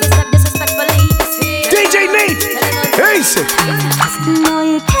flee if it's not disrespectfully. DJ Nate, Ace. No,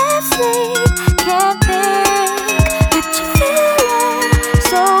 you can't sleep, can't think, but you're feeling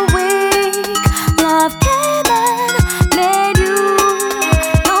so weak. Love came and made you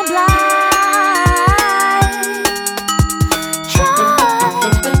go blind. Try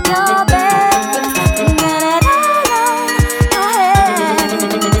your best to get it all on your head.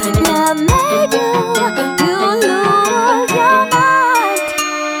 Love made you lose your mind.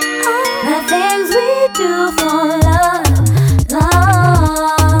 The things we do for love,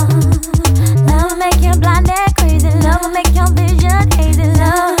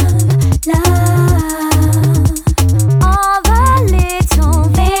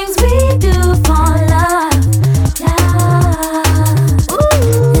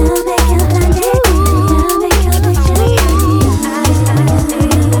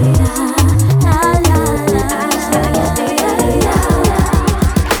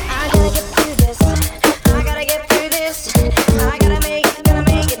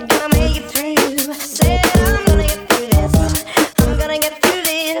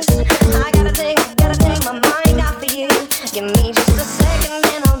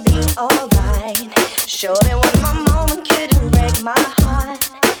 then I'll be alright. Sure that one more moment couldn't break my heart.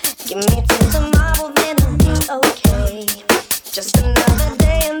 Give me till tomorrow, then I'll be okay. Just another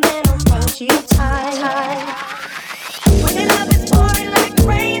day and then I'll hold you tight. When your love is pouring like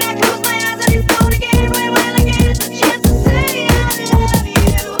rain, I close my eyes and it's gone again. When I get the chance to say I love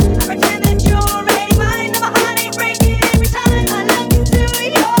you, I pretend that you're already mine. Now my heart ain't breaking every time I love you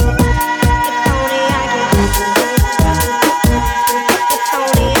through your eyes. If only I could get if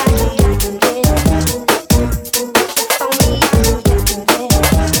only I could get if only I could get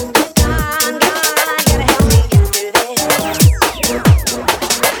God, gotta help me get through this.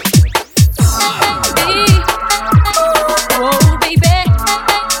 Whoa, baby.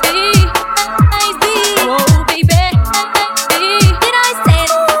 Whoa, baby. Did I say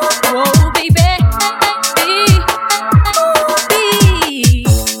it? Whoa, baby.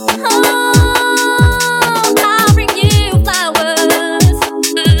 Oh, I'll bring you flowers.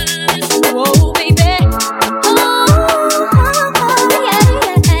 Whoa, baby. Oh, yeah.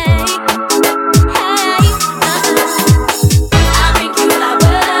 Hey, I'll bring you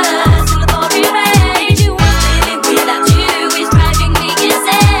flowers in the pouring rain. You want living without you is driving me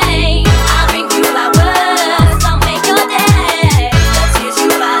insane. I'll bring you flowers, I'll make your day. The tears you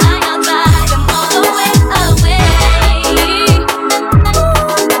cry, I'll dry them all away.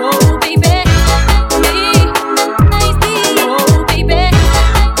 Whoa, baby. Whoa, baby.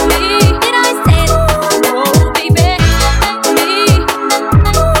 Did I say it? Whoa, baby.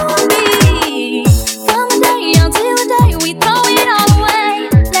 From the day until the day we throw it all away.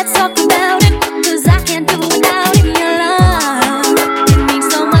 Let's talk about it, 'cause I can't do without it. Your love, it means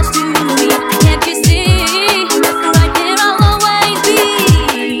so much to me. Can't you see? Right here I'll always be.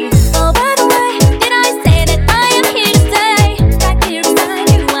 Oh, by the way, did I say that I am here to stay? Right here beside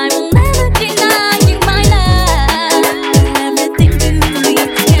you, I will never deny you my love. Everything to me,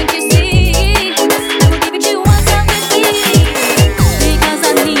 can't you see? I will give it you once and with me, because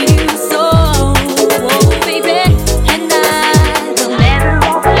I need you so. Whoa, baby, and I will never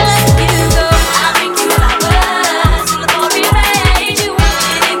let you go. I'll bring you flowers in the pouring rain. You want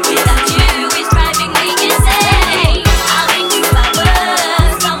living without you is driving me insane. I'll bring you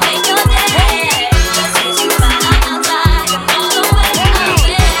flowers, I'll make your day. The tears you cry, I'll dry them all away.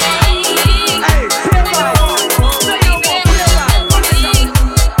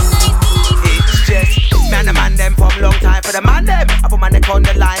 It's just man them from long time for the man them. I put my neck on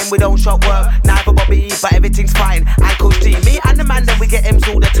the line, we don't shop work, neither Bobby, but everything's fine. Ankles G, me and the man them, we get M's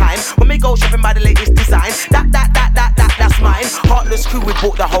all the time. When we go shopping by the latest design, that's mine. Heartless crew, we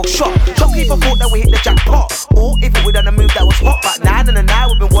bought the whole shop. Shopkeeper thought that we hit the jackpot, or even we done a move that was hot. But now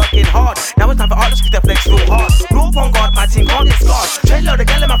we've been working hard. Now it's time for Heartless crew to flex real hard. Rope on guard, my team can't get scarred. Trailer the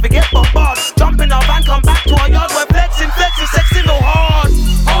girl, I forget bombard. Jump in our van, come back to our yard. We're flexing, sexing, go hard.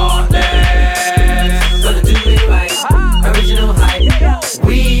 Heartless, gonna do it right. Original hype,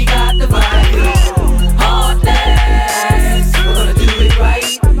 we got the vibe. Heartless, we're gonna do it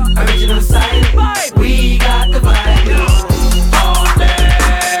right. Original side, we got the vibe.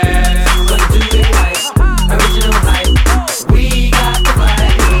 Heartless, gonna do it right. Original hype, we got the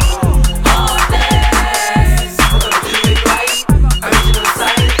vibe. Heartless, we're gonna do it right. Original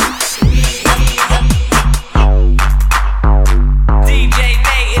side, we got the vibe.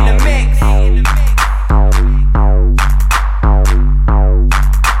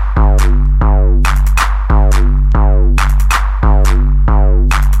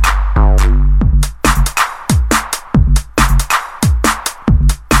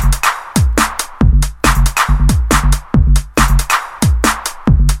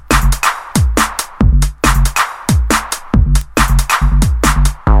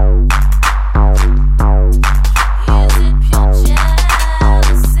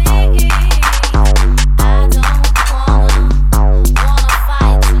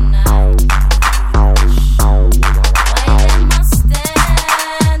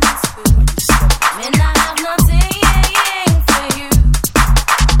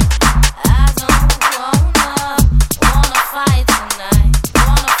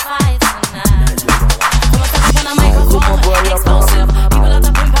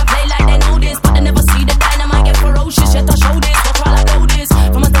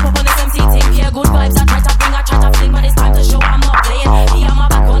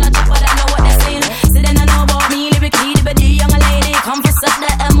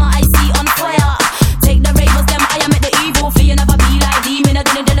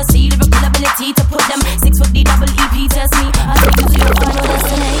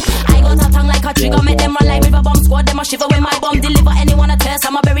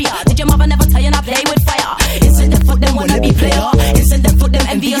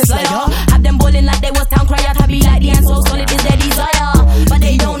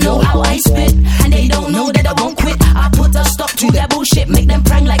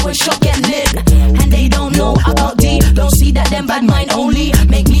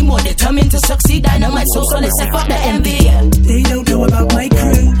 coming to succeed. Dynamite so let's step up the envy. They don't know about my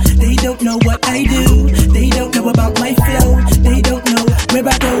crew. They don't know what I do. They don't know about my flow. They don't know where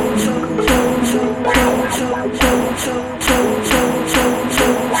I go.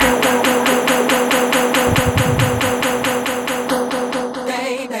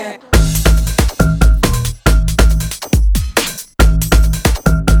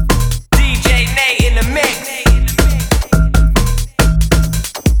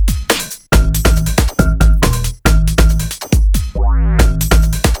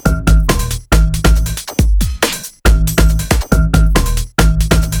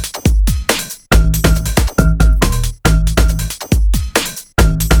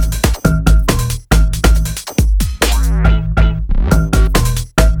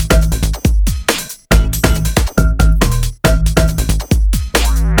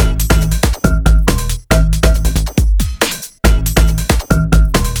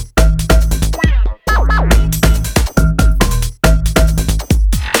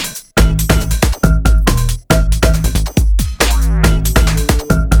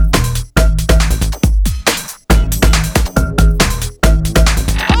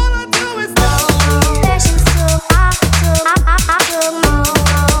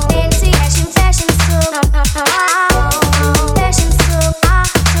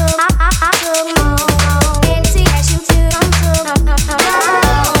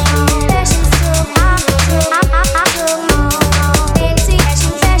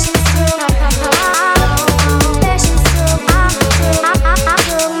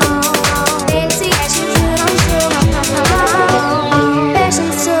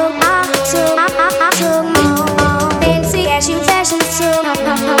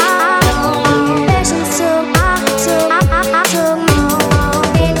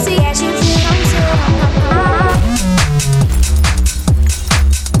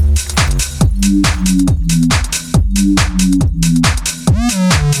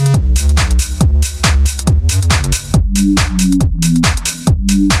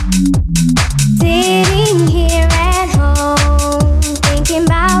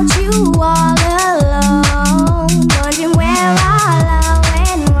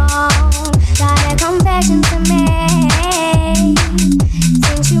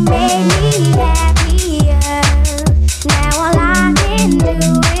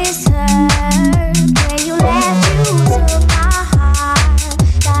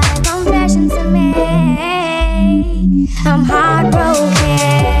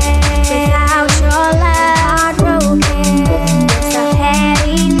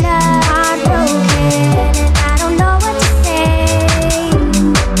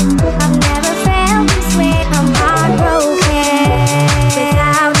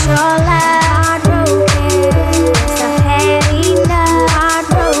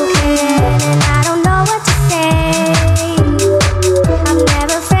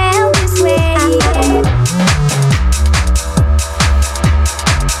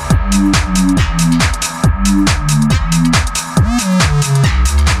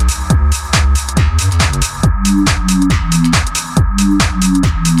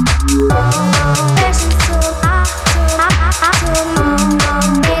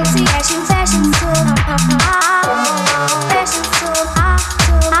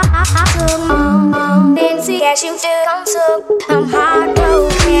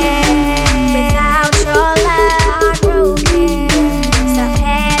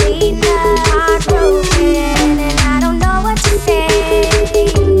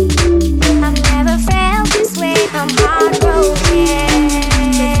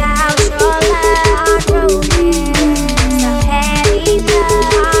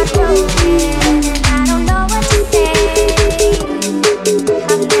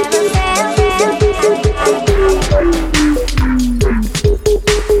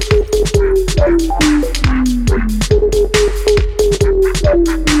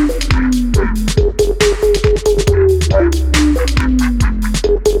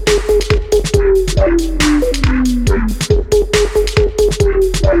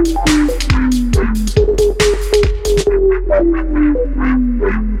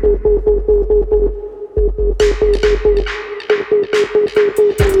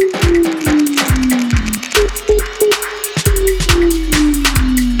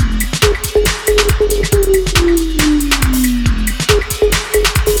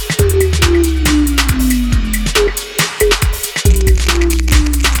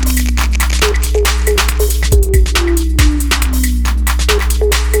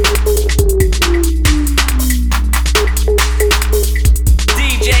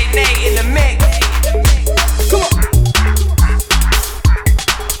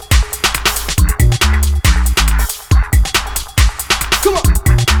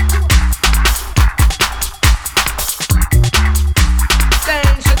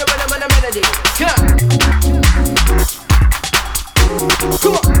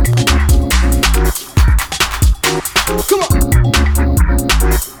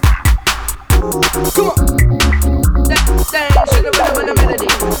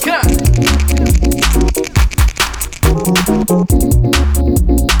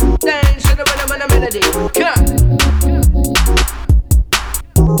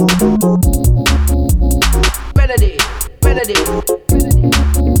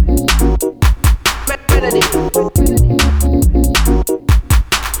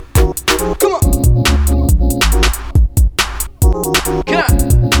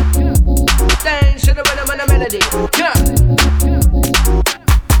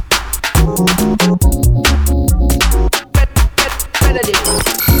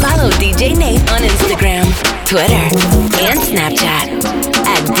 Follow DJ Nate on Instagram, Twitter, and Snapchat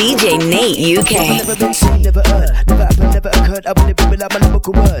at DJ Nate UK. Never been seen, never heard, never happened, never occurred. I wouldn't be like my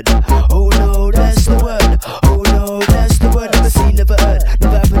lyrical word. Oh no, that's the word. Oh no, that's the word. Never seen, never heard,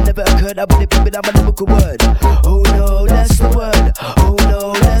 never happened, never occurred. I wouldn't be like my lyrical word. Oh no, that's the word. Oh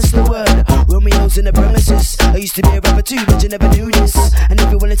no, that's the word. Romeo's in the premises. I used to be a rapper too, but you never knew this. And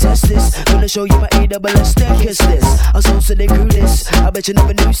if you wanna test this, gonna show you my A-double-S, then kiss this. I saw so they grew this. I bet you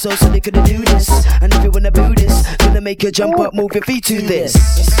never knew so they couldn't do this. And if you wanna boo this, gonna make you jump up, move your feet to this.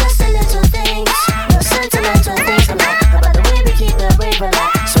 It's just the little things, no sentimental things I'm like, about the way we keep the rave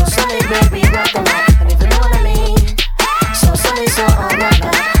alive. So solid, baby, rock the mic, and if you know what I mean. So solid, so I'm not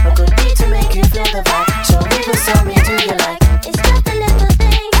like a good beat to make you feel the vibe. So people tell me, do you like? It's just the little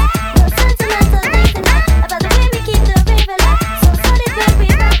things, no sentimental things I'm like, about the way we keep the rave alive. So solid, baby,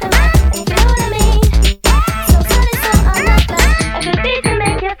 rock the mic, and if you know what I mean. So solid, so I'm not like a good beat to make you feel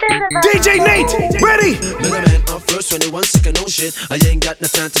the vibe. DJ Nate, ready? First 21 second, oh shit. I ain't got no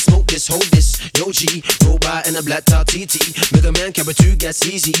time to smoke this, hold this. Yo G, roll by in a black top TT. Mega Man, carry 2 gas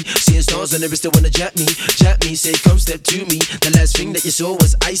easy. Seeing stars on the wrist, they wanna jap me. Say come step to me. The last thing that you saw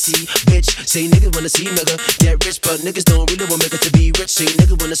was icy. Bitch, say niggas wanna see nigga get rich, but niggas don't really want nigga to be rich. Say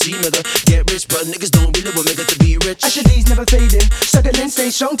niggas wanna see nigga get rich, but niggas don't really want nigga to be rich. Asher D's never fading, struggling,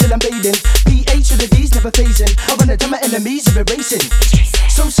 stay strong till I'm bathing. PH to the D's never phasing. I wanna tell my enemies are erasing.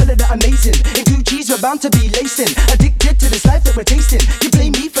 So solid that amazing. In Gucci's we're bound to be lacing. Addicted to this life that we're tasting. You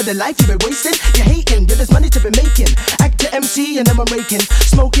blame me for the life you've been wasting. You're hating, yeah, there's money to be making. Actor MC and then I'm raking.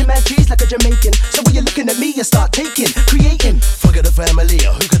 Smoking mad trees like a Jamaican. So when you're looking at me, you start taking, creating. Forget the family,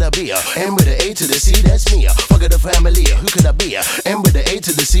 who could I be? M with the A to the C, that's me. Forget the family, who could I be? M with the A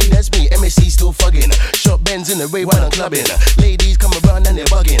to the C, that's me. MSC still fugging. Short Benz in the Ray while I'm clubbing. Ladies come around and they're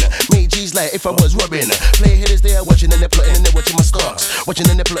bugging. Made G's like if I was rubbing. Play hitters there watching and they're plotting and they're watching my stocks. Watching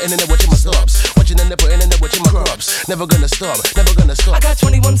and they're plotting and they're watching my stops. Watching and they're putting and they're watching my crops. Never gonna stop, never gonna stop. I got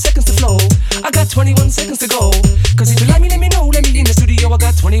 21 seconds to flow. I got 21 seconds to go. Cause if you like me, let me know. Let me in the studio. I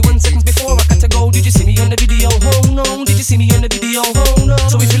got 21 seconds before I got to go. Did you see me on the video? Oh no. Did you see me on the video? Oh no.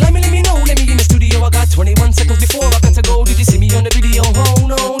 So if you like me, let me know. Let me in the studio. I got 21 seconds before I got to go. Did you see me on the video? Oh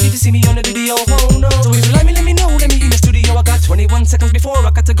no. Did you see me on the video? Oh no. So if you like me, let me know. Let me in the studio. I got 21 seconds before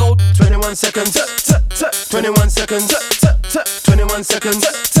I got to go. 21 seconds. 21 seconds. 21 seconds.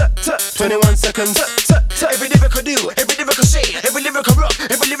 21 seconds. Every lyric I do, every lyric I say, every lyric I rock,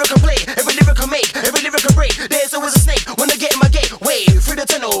 every lyric I play, every lyric I make, every lyric I break. There's always a snake when I get in my gateway through the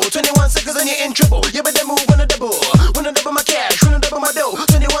tunnel. 21 seconds and you're in trouble. Yeah, but then move wanna double my cash, wanna double my dough.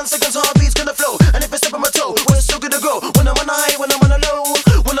 21 seconds, heartbeat's gonna flow. And if I step on my toe, well, it's still gonna go. When I'm on a high, when I'm on a low,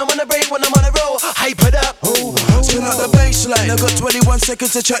 when I'm on a break, when I'm on a roll, hype it up. Spin out the baseline. I got 21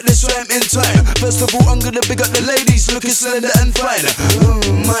 seconds to check this rhyme in time. First of all, I'm gonna big up the ladies looking slender and fine.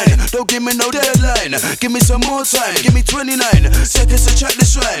 Mine, don't give me no deadline. Give me some more time. Give me 29 seconds to check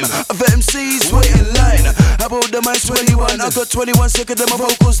this rhyme. Other MCs wait in line. How about the mine's 21? I got 21 seconds and my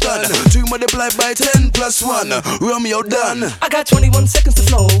vocals done. 2 multiplied by 10 plus 1. Romeo done. I got 21 seconds to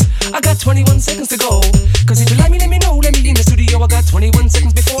flow. I got 21 seconds to go. Cause if you like me, let me know. Let me in the studio. I got 21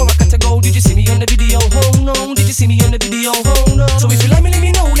 seconds before I got to go. Did you see me on the video? Oh no. Did you see me on the video? Oh no. So if you like me, let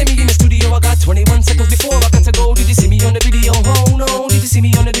me know. Let me in the studio. I got 21 seconds before I got to go. Did you see me on the video? Oh no. Did you see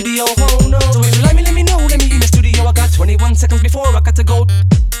me on the video? Oh no. So if you like me, let me know. Let me in the studio. I got 21 seconds before I got to go.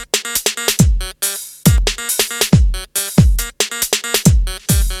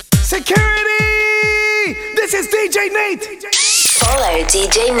 Security! This is DJ Nate! Follow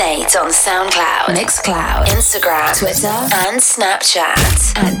DJ Nate on SoundCloud, Mixcloud, Instagram, Twitter, and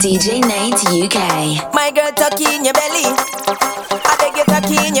Snapchat at DJ Nate UK. My girl, tuck in your belly. I beg you, tuck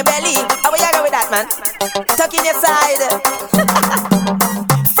in your belly. How are you go with that, man? Tuck in your side.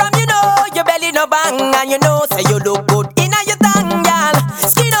 From you know your belly no bang, and you know say you look good in your tongue, girl.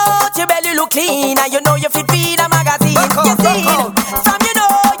 Skin out your belly look clean, and you know you fit feed a magazine. You see, from you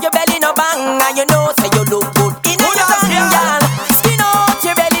know your belly no bang, and you know say you look good in your tongue, girl. Skin out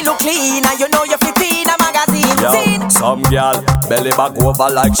your Come girl, belly back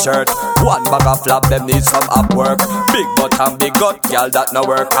over like shirt. One bag of flap, them need some up work. Big butt and big gut, girl, that no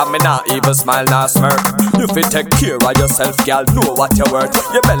work. And me not even smile, not smirk. You fit take care of yourself, girl, know what you're worth.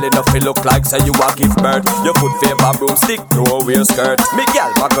 Your belly nothing look like, say you a give birth. Your foot favor broomstick, no wear skirt. Me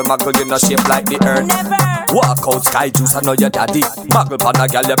girl, muggle, you no shape like the earth. Never. Walk out, sky juice, I know your daddy. Muggle pan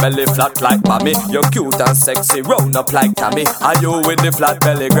a girl, your belly flat like mommy. You're cute and sexy, round up like Tammy. And you with the flat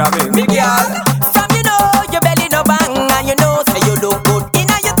belly Grammy. Me girl, from you know your belly no bang, and you know say you look good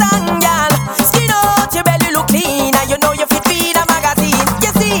inna your tongue, girl. Skin out, your belly look clean, and you know you fit feed a magazine.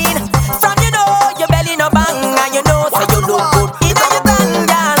 You seen? From you know your belly no bang, and you know say you look good inna your tongue,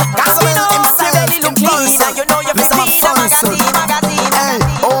 girl. Skin out, your belly look clean, and you know you fit feed a magazine. Hey,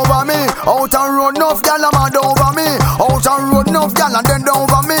 over me, out and run enough, girl, I'm mad over me. Out and run enough, girl, and then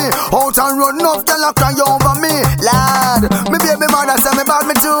over me. Out and run enough, girl, and cry over me, lad. Me baby mother say me bad,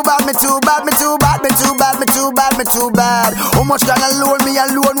 me too bad, me too bad, me too bad, me too bad, me too bad, me too bad. How much can alone me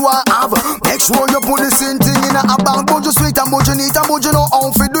alone want have? Make sure you put the same thing in a bank. But you sweet and but you neat and but you know how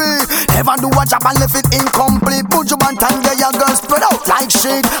to do it. Never do a job and left it incomplete. Put you one time get your girl spread out like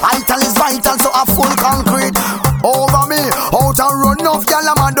shit. Vital is vital, so a full concrete. Over me, out and run off, y'all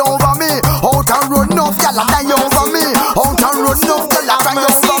a mad over me. Out and run off, y'all a die over me. Out and run off, y'all a cry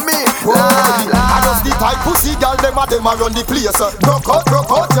over me. I just the type pussy girl, them a run the place. Broke out,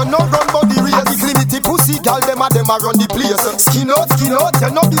 you know run body race. The clinity pussy girl, them a run the place. Skin out, you know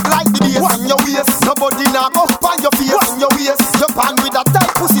big like the base. On your waist, nobody now go on your face. On your waist, you pan with a tight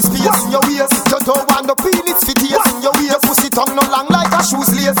pussy space. In your waist, you don't want to peel it fit here. In your waist, your pussy tongue no long like a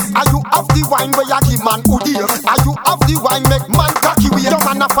shoes lace. Are you have the wine where you give man who dear? Are you have the wine make man cocky way? Young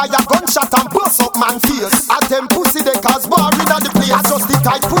man a fire gunshot and bust up man face. At them pussy they cause war in the place. I just the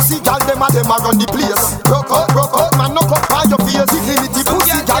tight pussy girl, them a run the place. Broke out, man no cut by your face. The clinity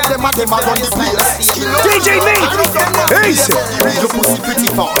pussy girl, them a run the place. DJ Nate, Ace. Your pussy pretty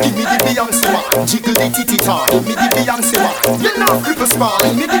far, give me the Beyonce one. Jiggle the titty tar, give me the Beyonce one. You know cripple small,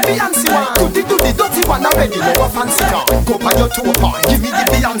 give me the Beyonce one. Do the dirty one already, no a fancy car. Go by your toe part, give me the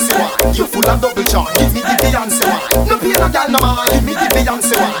Beyonce one. You full and double charge, give me the Beyonce one. No pay no girl no man, give me the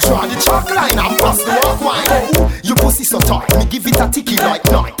Beyonce one. Draw the chalk line and pass the walk wine. Oh, your pussy so tight, me give it a ticky like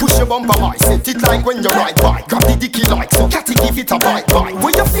night. Push your bumper high, set it like when you ride bike. Grab the dicky like so, catty give it a bite.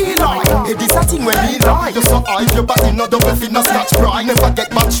 What you feel like? Hey, this a thing when me lie. You so high, your body no double fit, no scratch pride. Never get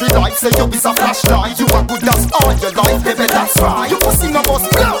battery life, say you is a flashlight. You are good as all your life, baby, that's right. Your pussy no bust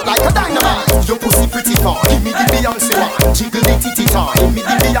blow like a dynamite. Your pussy pretty far, give me the Beyonce one. Jiggle the titty time, give me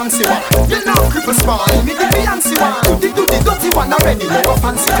the Beyonce one. You know cripple spine, give me the Beyonce one. Do the dirty one already, no a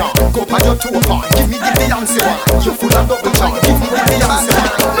fancy car. Go by your toe part, give me the Beyonce one. You full of double charge, give me the Beyonce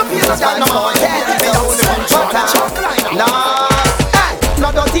one. No pain no girl no man, give me the Beyonce one. Nah. No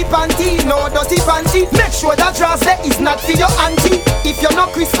dirty panty, no dirty panty. Make sure that draws there is not for your auntie. If you're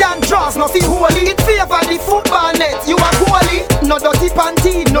not Christian, draws not for holy. It favor the football net, you are holy. No dirty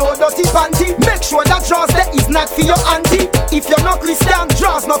panty, no dirty panty. Make sure that draws there is not for your auntie. If you're not Christian,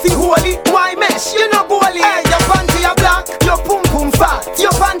 draws not for holy. Why mesh? You know bully. Hey, your panty are black, your pum pum fat,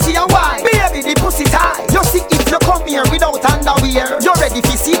 your panty are white. Baby, the pussy tight. You see if you come here without underwear, you're ready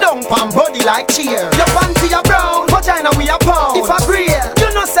to sit down pan body like cheer. Your panty are brown, vagina we are pound. If I agree. You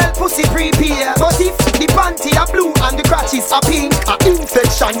no sell pussy prepare. But if the panty are blue and the crotches are pink, a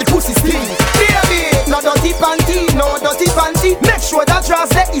infection the pussy stink. Baby, no dirty panty, no dirty panty. Make sure that draws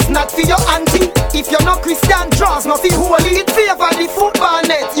there is not for your auntie. If you're not Christian, draws not for holy. It favor the football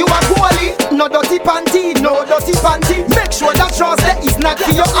net, you are holy. No dirty panty, no dirty panty. Make sure that draws there is not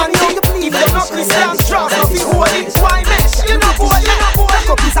for your auntie. If you're not Christian, draws not for holy. Why mesh? You know boy, you know boy.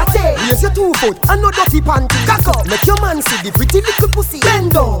 Cock up is a tail. Raise your 2 foot and no dirty panty. Cock up, make your man see the pretty little pussy.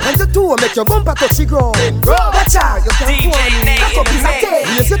 Bend down and the toe make your bumper touch the ground. Watch out, you can't go on. Cock up is a tail.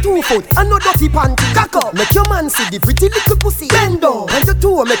 Raise your 2 foot and no dirty panty. Cock up, make your man see the pretty little pussy. Bend down and the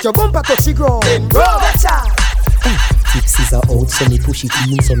toe make your bumper touch the ground. Watch out. Tipsies are out, so me push it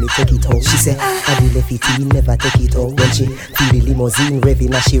in, so me take it out. She say, I be left it in, never take it out. When she feel the limousine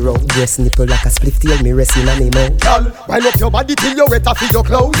revving as she roll, dress nipple like a spliff tail, me resting on me mouth. Girl, wind up your body till you wet off your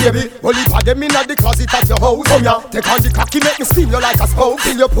clothes, baby. Only put them in the closet at your house. Come here, take on the cocky, make me steam you like a spout.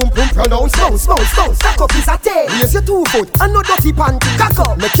 Till your pum pum pronounce. Bounce. Cock up is a tail. Raise your 2 foot and no dirty panty. Cock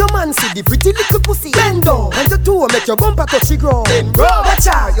up, make your man see the pretty little pussy. Bend down and the toe make your bumper touch the ground. Watch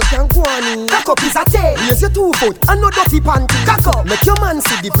out, you can't go on. Cock up is a tail. Raise your 2 foot and no dirty panty. Cock up, make your man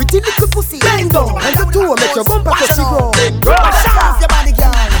see the pretty little pussy. Bend down and the toe make your bumper touch the ground. Wash off your body,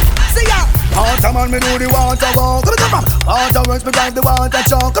 girl. See ya. Water man, me do the water walk. Come from water works, me drive the water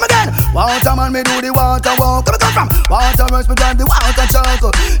truck. Come again. Water man, me do the water walk. Come from water works, me drive the water truck.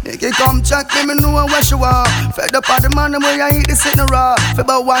 Make it come check me know where she are. Fed up on the man where you eat the sitting raw. Fed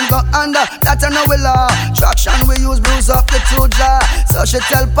about one go under, that I know we law. Traction we use bruise up the two jaw. So she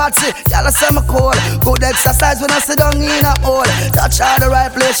tell Patsy, y'all say me cool. Good exercise when I sit down in a hole. Touch her the right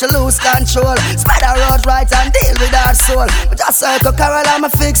place, she lose control. Spread her out right and deal with her soul. But just circle Carol,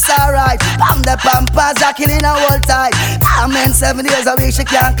 I'ma fix her right. Pam the pampas, jacket in a whole tight. I'm in 7 days a week, she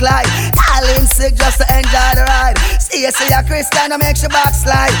can't climb. Darling sick just to enjoy the ride. See you a Christian, I make she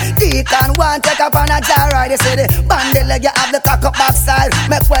backslide. Deacon one take up on a jar ride. They say the bandit leg, you have the cock up backside.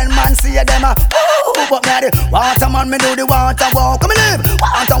 Make when man see you, them a ooh, but me a the want a man, me do the want a walk. Come and live,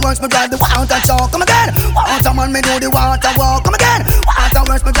 want a works, me drive the want a chalk. Come again, want a man, me do the want a walk. Come again, want a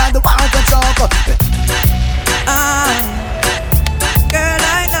works, me drive the want a chalk. Girl,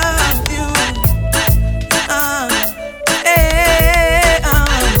 I love you.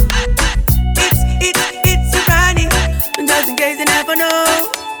 It's a Ronnie. Just in case you never know.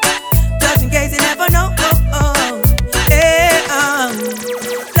 Just in case you never know.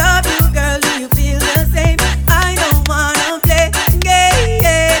 Love you, girl. Do you feel the same? I don't wanna play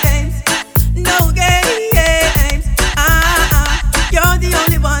games. No games. You're the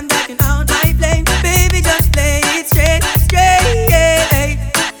only one that can out my flame. Baby, just play it straight.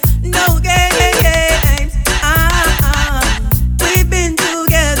 No games. We've been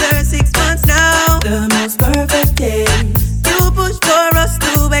together 6 months now. The most perfect days. You pushed for us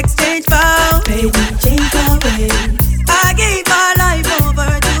to exchange vows. Baby, change our ways. I gave my life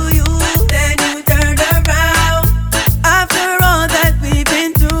over to you, then you turned around. After all that we've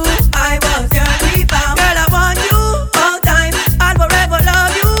been through, I was your rebound. Girl, I want you all time. I'll forever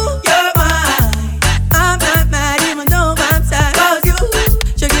love you. You're mine. I'm not mad even though I'm sad. Cause you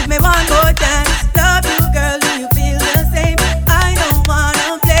should give me one more chance. Love you, girl, do you feel the same? I don't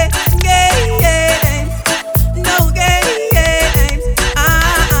wanna play games. No games.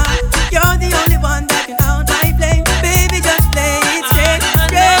 You're the only one that can out my flame. Baby, just play it straight. No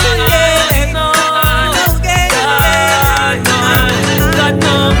games. God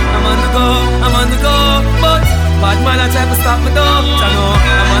no, I'm on the go, but bad man I try to stop me though. I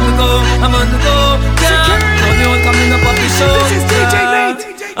know, I'm on the go, yeah. Don't me want coming up the show. This is DJ Nate.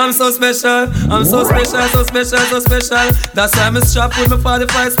 I'm so special, so special. That's why I'm strapped with my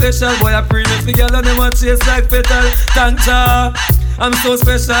 45 special. Boy, I pre me for girl and them want chase like petal. Thank ya. I'm so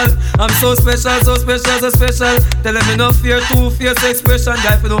special, so special. Tell them enough fear, two-faced expression.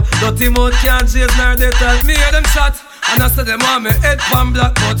 Guy for no dirty mouth can't chase nor they tell me hear them shot. And I said them on me head pan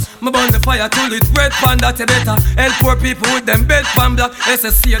black, but me burn the fire till it red pan that you better. Help poor people with them bed pan black.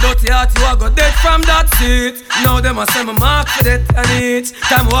 SSC a dirty heart, you a go dead from that seat. Now them a say me mark for that, and each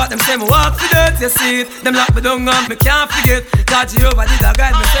time I walk them say me walk for that, you see it. Them lock me down and me can't forget. God Jehovah did a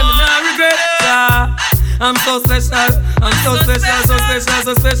guide me, say me not regret. Yeah. I'm so special, so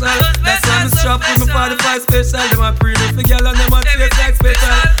special. That's why I'm strapped with my 45 special. Them a pre me for girl and them a taste like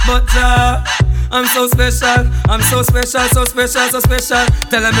special. But I'm so special, so special.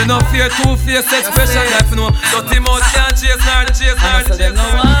 Tell them enough fear, two-faced expression. Like you know, dirty mouth can't chase nor the chase nor the chase.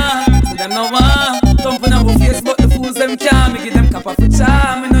 So them no one, thumping up face, but the fools them can't. Me give them cap off a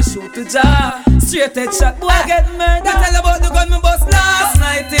charm, me no shoot to jar. Straight head shot, boy get murdered. Tell about the gun me bust last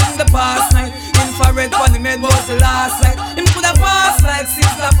night in the past night. Infrared funny made was the last night. Him coulda passed like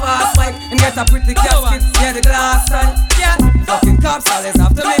Sizzler fast like. Him get a pretty casket, yeah the glass side. Yeah, fucking cops always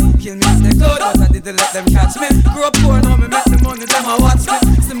after me. Kill me if they could, but I didn't let them catch me. Grew up poor, now me make the money, them a watch me.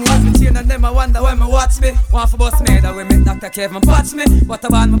 See me with me chain and them a wonder when me watch me. Want for bust me, that way make Dr. Kevin patch me. What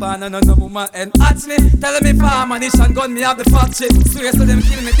about my band and no woman and hatch me. Telling me farm and and gun me have the factory. Swear so them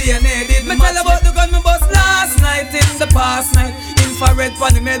kill me DNA did me tell about the gun me bust last night in the past night. Infrared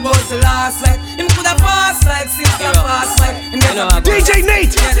funny made was the last night. Him coulda passed like Sizzler fast like. DJ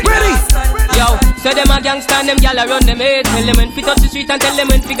Nate, ready? Yo, so them a gangsta and them gyal a run them head. Tell them when fi touch the street and tell them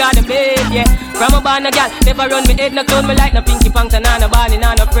when fi got them bed, yeah. From a band a gyal, never run me head, no clone me like no Pinky Pants and no Barney,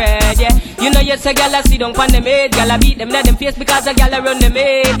 no Fred, yeah. You know yes a gyal a sit down pon them head, gyal a beat them let them face because a gyal a run them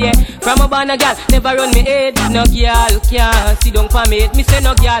head, yeah. From a band a gyal, never run me head, no gyal can't sit down pon me head. Me say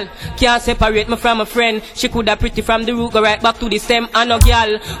no gyal can't separate me from a friend. She coulda pretty from the root go right back to the stem, and no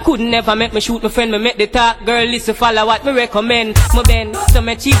gyal could never make me shoot my friend. Me make the talk, girl listen follow what me recommend. Me bend, so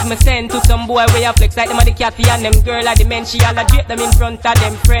me cheese me send to some boy where you flex like them a the catty and them girl like the men. She all a drape them in front of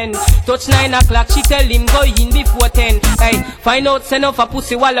them friends. Touch 9 o'clock, she tell him go in before 10. Hey, find out send off a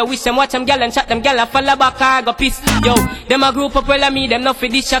pussy while I wish them watch them gal and chat them gal a follow back car go piss. Yo, them a group up well of me, them not for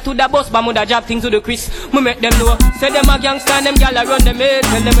this shot to the bus, but mother drop things to the Chris. Me make them know, say them a gangsta and them gal a run them head.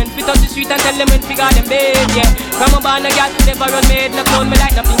 Tell them when fit touch the street and tell them when fi got them bed, yeah. From a band a gal, never run me head, no clone me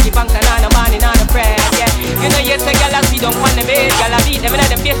like no Pinky Pants and no Barney, no Fred, yeah. You know yes a gal a see don't want them head, gal a beat them in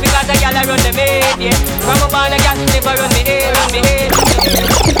them face. gyal I run them head, yeah. From a born a gyal, never run me head, run me head.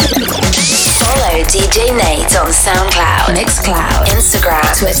 Follow DJ Nate on SoundCloud, Mixcloud, Instagram,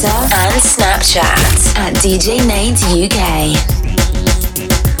 Twitter, and Snapchat at DJ Nate UK.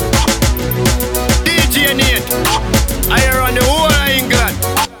 DJ Nate, I hear on the whole of England.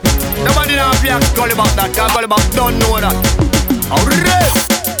 Nobody now play a Skool about that, cause Skool about don't know that. Alright.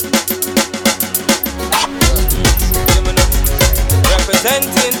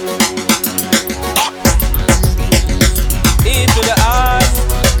 Representing E to the R,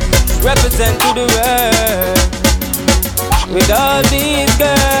 represent to the world with all these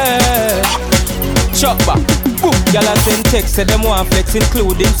girls. Chop back. Y'all a send text, say them want flex,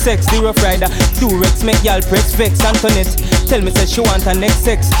 including sex. The Rough Rider, Durex, make y'all press vex. Antoinette, tell me say she want her next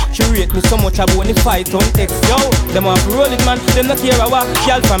sex. She rate me so much I want to fight on X. Yo, them want to roll it man, them not care what.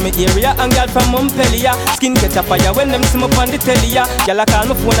 Y'all from me area and y'all from Montpellier. Skin catch a fire when them see me on the telly. Y'all a call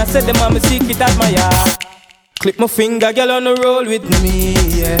my phone and say them want me secret admire. Clip my finger, girl on the roll with me,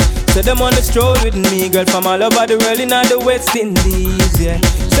 yeah. Say them on the stroll with me, girl from all over the world in the West Indies, yeah.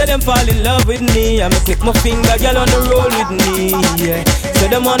 Say them fall in love with me, I me clip my finger, girl on the roll with me, yeah.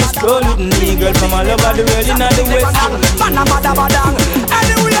 Say them on the stroll with me, girl from all over the world in the West Indies.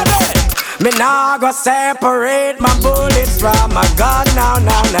 Anyway, me nah go separate my bullets from my gun now.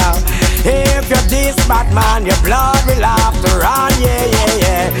 If you're this bad man, your blood will have to run,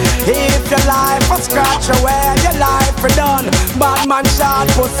 yeah. If your life was scratch away, your life will done. Bad man shot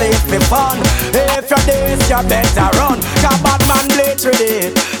pussy for fun. If you're this, you better run. Cause bad man bleach with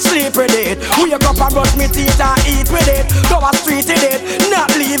it, sleep with it. Wake up and brush me teeth and eat with it. Go a street with it,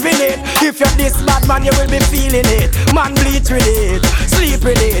 not leaving it. If you're this bad man, you will be feeling it. Man bleach with it, sleep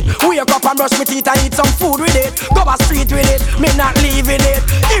with it. Wake up and brush me teeth and eat some food with it. Go a street with it, me not leaving it.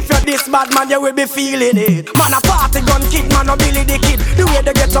 If you're this bad man, you will be feeling it. Man a party gun kick, man a Billy the Kid. The way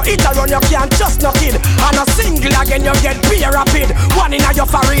they get so hit around, you can't just knock it. And a single again, you get beer rapid. One in a your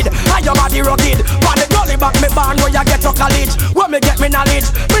forehead, and your body rugged. But the gully back me barn where you get to college. Where me get me knowledge,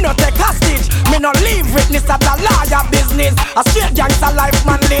 me no take hostage. Me no leave witness at a lawyer business. A straight gangster life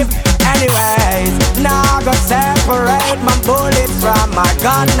man live. Anyways, now go separate my bullets from my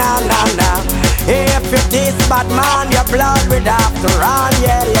gun now. If you're this bad man, your blood will have to run,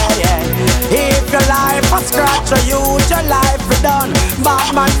 yeah. If your life a scratch or you, your life is done.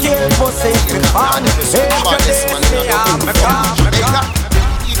 Bad man kill pussy for fun. If you're this, me I'm a gun.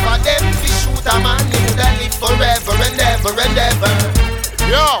 If a them fi shoot a man, he woulda live forever and ever.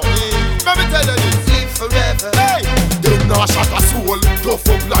 Yo, let me tell you this, live forever. Hey, them nah shot a soul, tough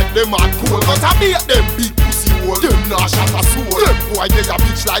up like them hard cool. But I beat them big pussy hole. Them nah shot a soul, them boy they a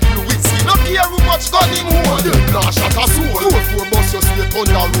bitch like Lewinsky. No care who much gun him hold. Them nah shot a soul, 4 bus you straight on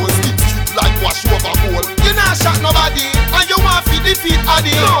the road. Skip strip like wash over hole. You nah shot nobody, and you want fi defeat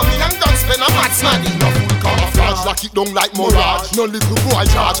Addy. No, me and gang spend a mad smaddy. No full camouflage, lock it down like Mirage. No little boy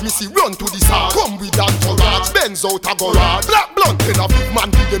charge, me see run to the side. Come with that entourage, Benz out a garage. Black blunt, then a big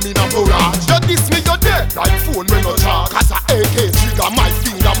man give them in a barrage. You diss me, you dead, like phone when no charge. Cause a AK trigger, my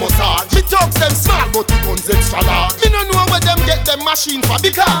finger massage. Me thugs them small, but the guns extra large. Me no know where them get them machine for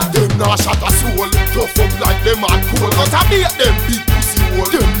because them nah shot a soul, tough up like them hard cool. But I beat them big pussy hole.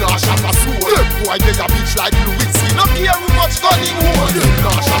 Them nah shot a soul, them boy they a bitch like Lewinsky. No care who much gun him hold. Them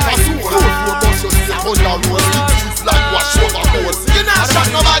nah shot a soul, 4 bus you straight on the road. Skip strip like wash over hole. You nah shot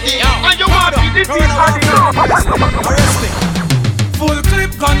nobody, and you want to defeat Addy. Full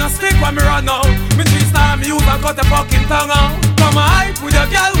clip gonna stick when me run out. Me 3-star me use and cut the fucking tongue out. Come on hype with your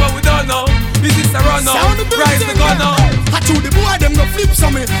girl what we don't know. Is this a run out? Rise the gun out. I told the boy them no flip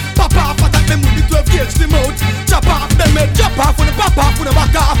some me. Pop off attack them with the 12 gauge the mouth. Chop off them head, chop off with the pop off with the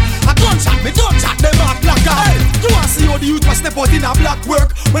back off. A gunshot me gunshot them off black off. Hey, you wanna see how the youth was step out in a black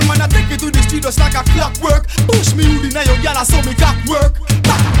work? When man I take you to the street just like a clockwork. Push me you in your girl I saw me clock work.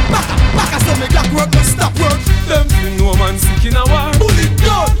 Back I saw me clock work, no stop work. Them thing no man sick in a war. Bullet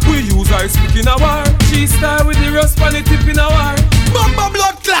gun. We use our speak in a war. G-star with the rust on the tip in a war. Bamba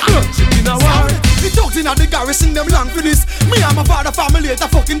blood clot. Chip in a war. The thugs in the garrison them long for this. Me and my father family ain't a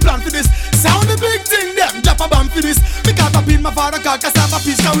fucking plan for this. Sound the big thing them drop a bomb for this. Me can't pin my father called cassava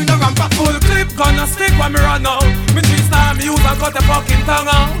piece cause we no ramp up. Full clip gonna stick when me run out. Me 3-star me use and cut the fucking tongue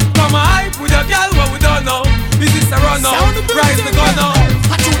out. Come on hype with your girl what we don't know. Is this a run out? Rise the gun out.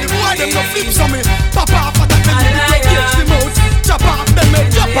 I told the boy them no flip some me. Pop off attack them with the 12 gauge the mouth. Chop off them head,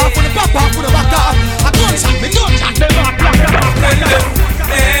 chop off with the pop off with the back off. A gunshot me gunshot them off black off.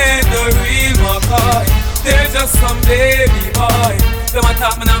 Ain't the real McCoy. They're just some baby boy. Them a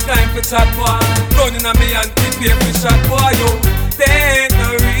talk, man, I'm time for chat, boy. Running on me and prepare for shot, boy, yo. They ain't the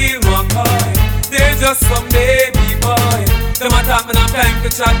real McCoy. They're just some baby boy. Them a talk, me no time to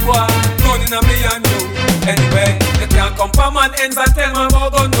chat, boy. Running on me and you. Anyway, you can't come from man ends and tell man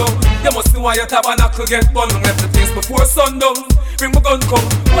about gun down. You must know why your tabernacle get bun. Left the place before sundown. Bring my gun come.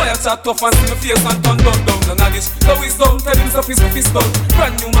 Why you chat tough and see my face and turn down. None of this, no wisdom. Tell him so fist done.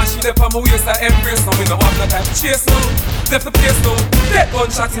 Brand new machine up on my waist I embrace now. Me no have no time to chase now. Left the place now. Dead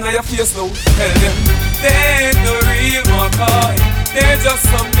gunshot in your face now. Tell them, they ain't no real McCoy. They're just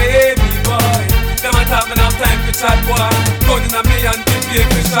some baby boy. Them a talk, me no time to chat, boy. Gun in a me and keep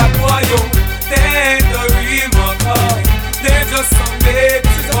baby shot, boy, yo. They ain't the real McCoy. They're just some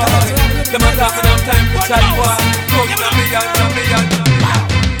baby boy. Them a talk, me no time to chat, boy. Gun in a me and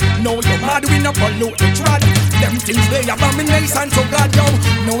no, you mad we no pollute the trad. Them things they abomination to God, yo.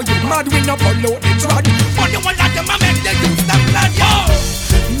 No, you mad we no pollute the trad. But the one that them a make the youth them glad, yo.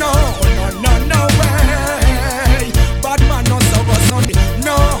 No way. Bad man no suffer Sunday.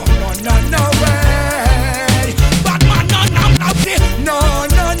 No way. Bad man no naughty. No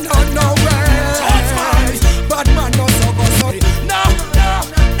way. Bad man no suffer Sunday. No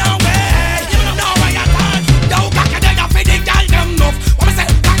way. No way at all. Yo, cocky they a feed the girl them enough. What me say?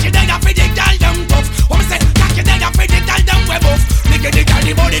 Cocky they a feed the girl them tough. What me say? Cocky they a feed the girl them web off. Nigga the girl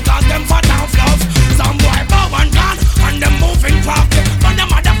the body cause them fat and fluff. Some boy bow and gone and them moving crafty. But them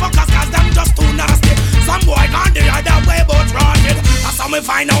motherfuckers cause them just too nasty. Some boy gone the other way but rotted. That's how we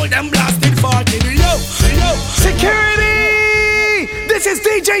find all them blasted farted. Yo. Security! This is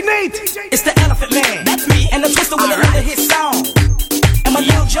DJ Nate. It's the Elephant Man. That's me. And the Twister with another hit song. And my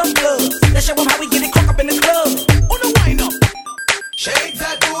little jump gloves. Let's show them how we get it crunk up in the club. On the wind up. Shake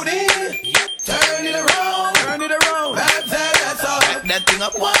that booty. Turn it around. That's all. Back that thing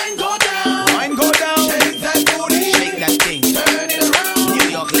up. Wine go down. Shake that booty. Shake that thing. Turn it around. New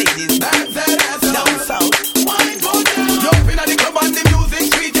York ladies. Back that all. Down south. Wine go down. Yo, in the club and the music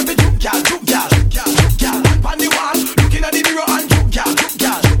sweet. If you juke, gal. Up on the wall. Looking at the mirror and juke, gal.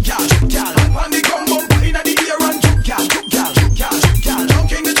 Up on the gum bumper in the ear and juke, gal.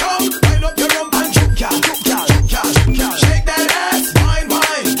 Junk in the tongue. Line up your rump and juke, gal. Shake that ass. Wine.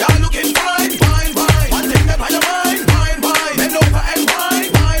 Y'all looking fine. One thing that on your mind. Bend over and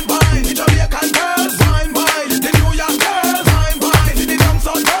wine. The Jamaican girls. The New York girls. The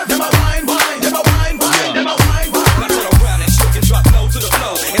dancehall girls. Them a wine. Them a wine. Now turn around and shook and drop low to the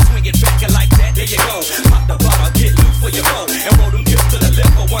floor. And swing it back and like that, there you go. Pop the bottle, get loose for your phone. And roll them hips to the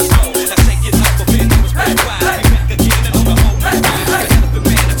left for one more. Now take your life for Ben, it was back wide. Be back again and on the whole night. The Elephant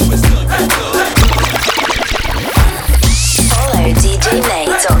Man, a Twister. Follow DJ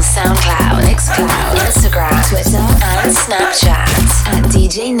Nate on SoundCloud, Mixcloud, Instagram, Twitter, and Snapchat at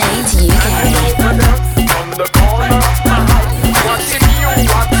DJ Nate UK. From the corner of my house, watching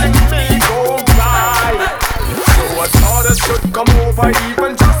me go by. So I thought I should come over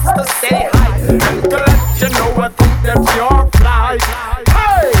even just to say hi and to let you know I think that you're fly.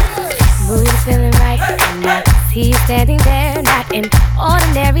 Hey! Mood feeling right, and I see you standing there, not an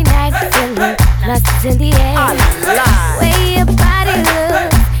ordinary night. Feeling lust is in the air. Way your body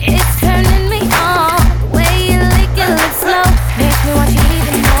looks, it's turning me on. The way you lick your lips slow makes me want you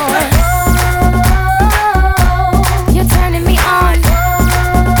even more. You're turning me on.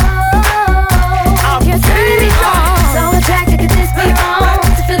 You're turning me on. So attracted, could this be wrong?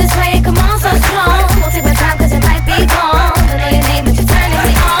 To feel this way, come on, so strong. Won't take my time, cause it might be gone. Don't know your name, but you're turning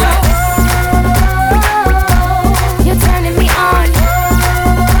me on. You're turning me on.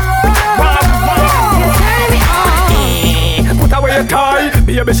 You're turning me on. Put away your tie,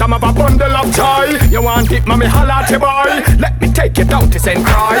 baby, some of a bundle of joy. You want it, mommy, holla at your boy. Let me take you down to and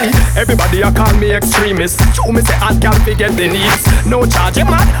cry. Everybody a call me extremist. Show me say I can't forget the needs. No charge, you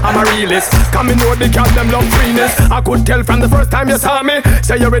mad, I'm a realist. Come in know the girl, them love freeness. I could tell from the first time you saw me.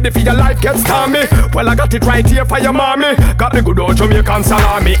 Say you're ready for your life, get stormy. Well, I got it right here for your mommy. Got the good old Jamaican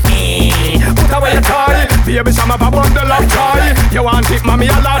salami. Put away your tie, baby, some of a bundle of joy. You want it, mommy,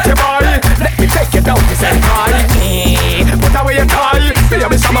 holla at your boy. Let me take you down to and cry. Put away your tie,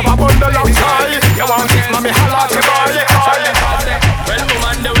 baby, some of a bundle of joy. You want it, mommy, holla at your boy. Well,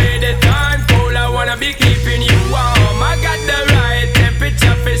 woman, the way the time cold, I wanna be keeping you warm. I got the right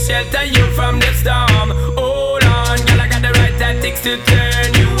temperature for shelter you from the storm. Hold on, girl, I got the right tactics to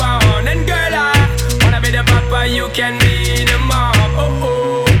turn you on. And girl, I wanna be the papa, you can be the mom.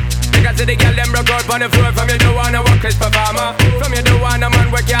 Because the girl them broke out on the floor. From you don't wanna work as performer. From you don't wanna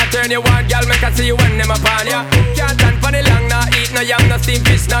man where can't turn you on. Girl, make I see you when them upon ya. Can't stand for the long, nah eat no yam, no steamed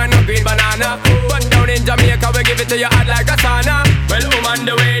fish, no green banana. But down in Jamaica we give it to you hot like a sauna. Well, woman,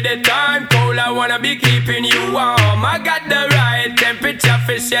 the way the time cold, I wanna be keeping you warm. I got the right temperature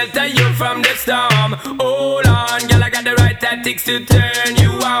for shelter you from the storm. Hold on, girl, I got the right tactics to turn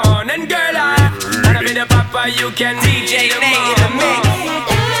you on. And girl, I wanna be the papa, you can DJ Nate.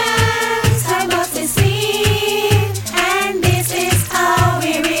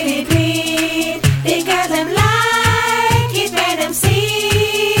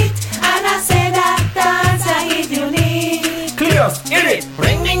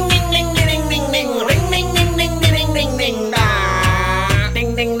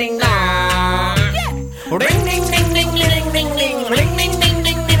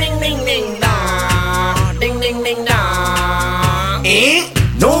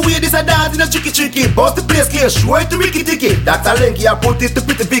 No way this a dance in a tricky. Bounce the place clear, show it to Ricky Ticky. That's a lanky, I put it to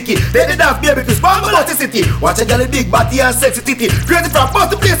pretty picky. Then the dance baby, cause bomb about the city. Watch a girl big body and sexy titty. Crazy from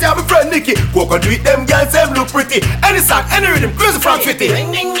bounce the place, I have a friend Nicky. Go and do it, them girls, them look pretty. Any song, any rhythm, crazy from 50. Ring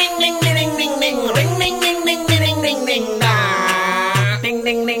ding ding ding ding ding ding ding. Ring ding ding ding ding ding ding da. Ding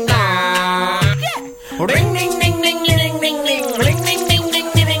ding ding da. Ring ding ding ding ding ding ding. Ring ding ding ding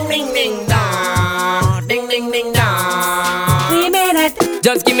ding ding ding da. Ding ding ding da. We made it.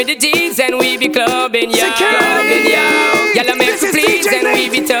 Just give me the G's and we be clubbing, yo. Clubbing, yo. Y'all make me please and we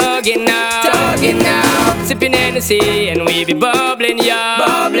be tugging now. Sipping Hennessy and we be bubbling, yo.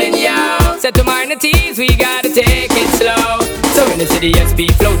 Set to minor teas, we gotta take it slow. So in the city, SP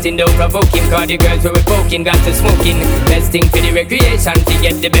floating, though provoking. Cause the girls we were poking, got to smoking. Best thing for the recreation, to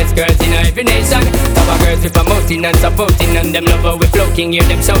get the best girls in every nation. Top of girls we promoting and supporting, and them lover we floating, hear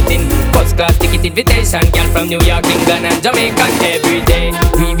them shouting. First class ticket invitation, girl from New York, England and Jamaica. Every day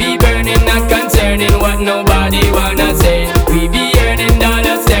we be burning, not concerning what nobody wanna say. We be earning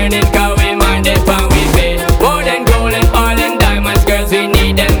dollars, turning, cause we mind it when we pay. More than gold and oil and diamonds, girls we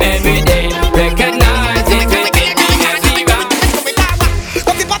need them every day. Recognize it.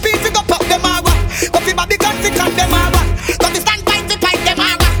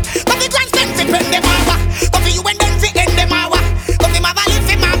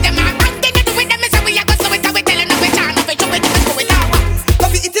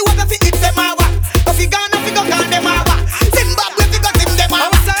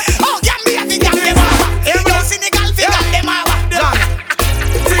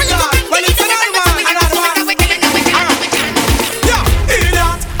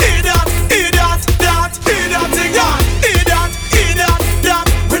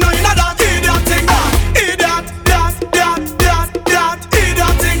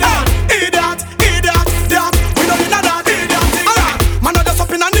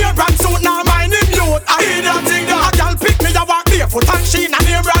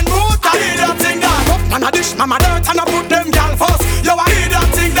 Mama dirt and I put them gal first. Yo, I hear that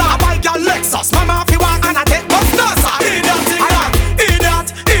thing that I buy gal Lexus. Mama fi walk and I take bus nurse. I hear that thing that. Hear that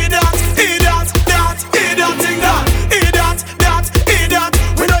thing that. Hear that.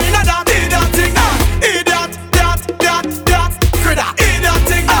 We know you know that. Hear that thing that. Hear that. Crida. Hear that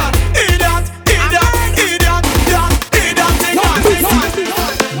thing that. Hear that thing that.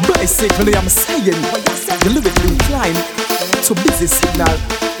 Basically, I'm saying you lyrically inclined to busy signal.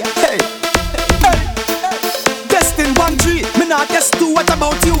 Hey. Testing 1, 3, me not test 2, what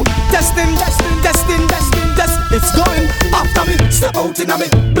about you? Testing, it's going after me. Step out in a me,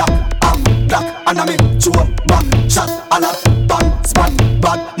 black, and a me, chew up, back, shot, a lot, bang, span,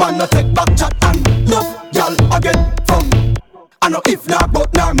 bad, man, no take back, chat, and love, y'all, again, from. I know if not,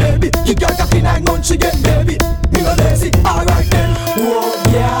 but now maybe, you got cocky 9 months, she get baby, me no lazy, alright then. Whoa,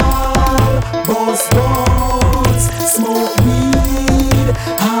 y'all, boss, smoke weed,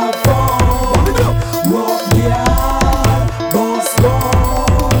 have fun. Whoa, yeah, boss,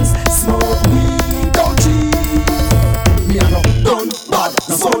 smoke weed, don't cheat. Me a no gun, bad,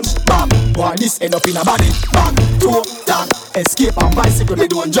 no sponge, bam. Boy, this end up in a body bag, toe, tag, escape on bicycle, me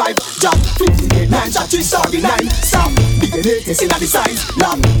don't drive, jack, 58, 9, shot, 3, 39, Sam, big and 80, in the size,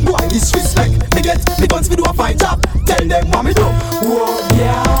 lamb. Boy, this respect, me get, me guns, me do a fine job, tell them what me do. Whoa,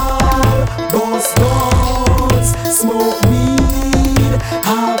 yeah, boss, smoke weed,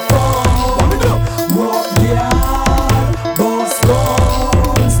 have fun. What me do? Whoa, yeah, boss,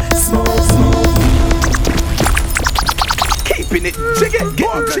 smoke Keeping it jiggy,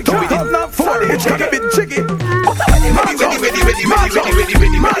 get we did not for it, got a bit jiggy.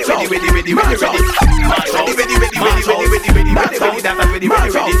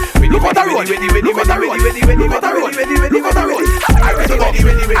 Look at the road,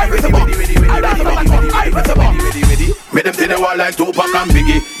 Make them see the wall like Tupac and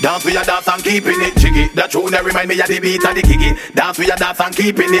Biggie. Dance with your dance and keeping it jiggy. That tune that remind me of the beat of the kiggy. Dance with your dance and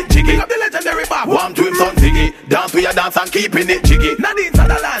keeping it jiggy. The legendary Bob. Warm to him son Ziggy. Dance with your dance and keeping it jiggy. Nadine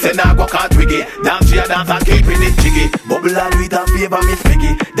Sutherland. Say nah go can't wiggy. Dance with your dance and keeping it jiggy. Bubble and with and favor Miss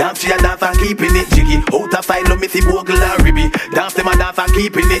Piggy. Dance with your dance and keeping it jiggy. Out of side love me see Bogle and Ribby. Dance them a dance and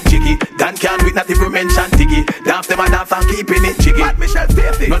keeping it jiggy. Dan can't wait not if we mention Tiggy. Dance them a dance and keeping it jiggy. Matt Michelle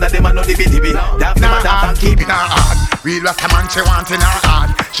Stacy. None of them a know the bitty. Dance them a dance and keeping it hard. Real as a man she want in her heart.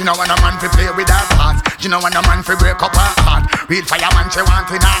 She know want a man to play with her heart. She know want a man to break up her heart. Real fireman she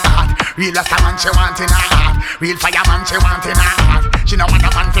want in her heart. Real as a man she want in her heart. Real fireman she want in her heart. She know want a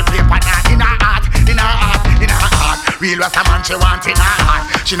man to play with her in her heart. In her heart, in her heart. Real as a man she want in her heart.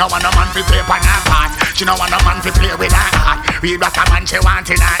 She know want a man to play with her heart. She know want a man to play with her heart. Real as a man she want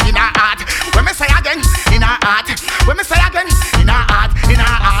in her heart. When me say again, in her heart. When me say again, in her heart, in her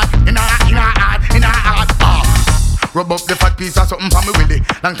heart. rub up the fat piece of something for me willy.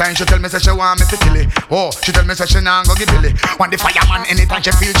 Long time she tell me say she want me to kill it. Oh, she tell me say she nah go give Billy. Want the fireman anytime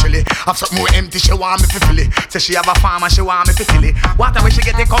she feel chilly. Have something more empty she want me to fill it. Say she have a farm and she want me to kill it. Water where she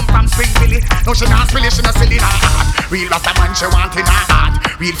get it come from Spring Billy. No she not spill it, she not silly in her heart. Real Rasta man she want in her heart.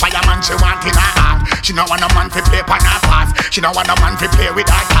 Real fireman she want in her heart. She no want a man to play on her part. She no want a man to play with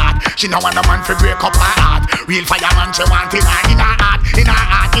her heart. She no want a man to break up her heart. Real fireman she want in her heart. In her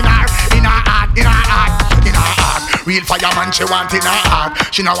heart, in her heart, in her heart, in her heart, in her heart. Real fireman she want in her heart.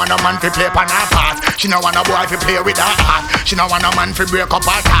 She no want a man to play on her part. She no want a boy to play with her heart. She no want a man to break up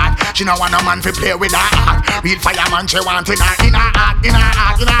her heart. She no want a man to play with her heart. Real fireman she want in her heart, in her heart, in her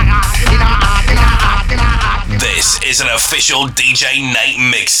heart, in her heart, in her heart, in her heart, in her heart. This is an official DJ Nate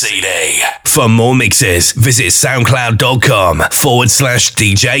mix CD. For more mixes, visit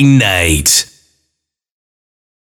soundcloud.com/DJ Nate.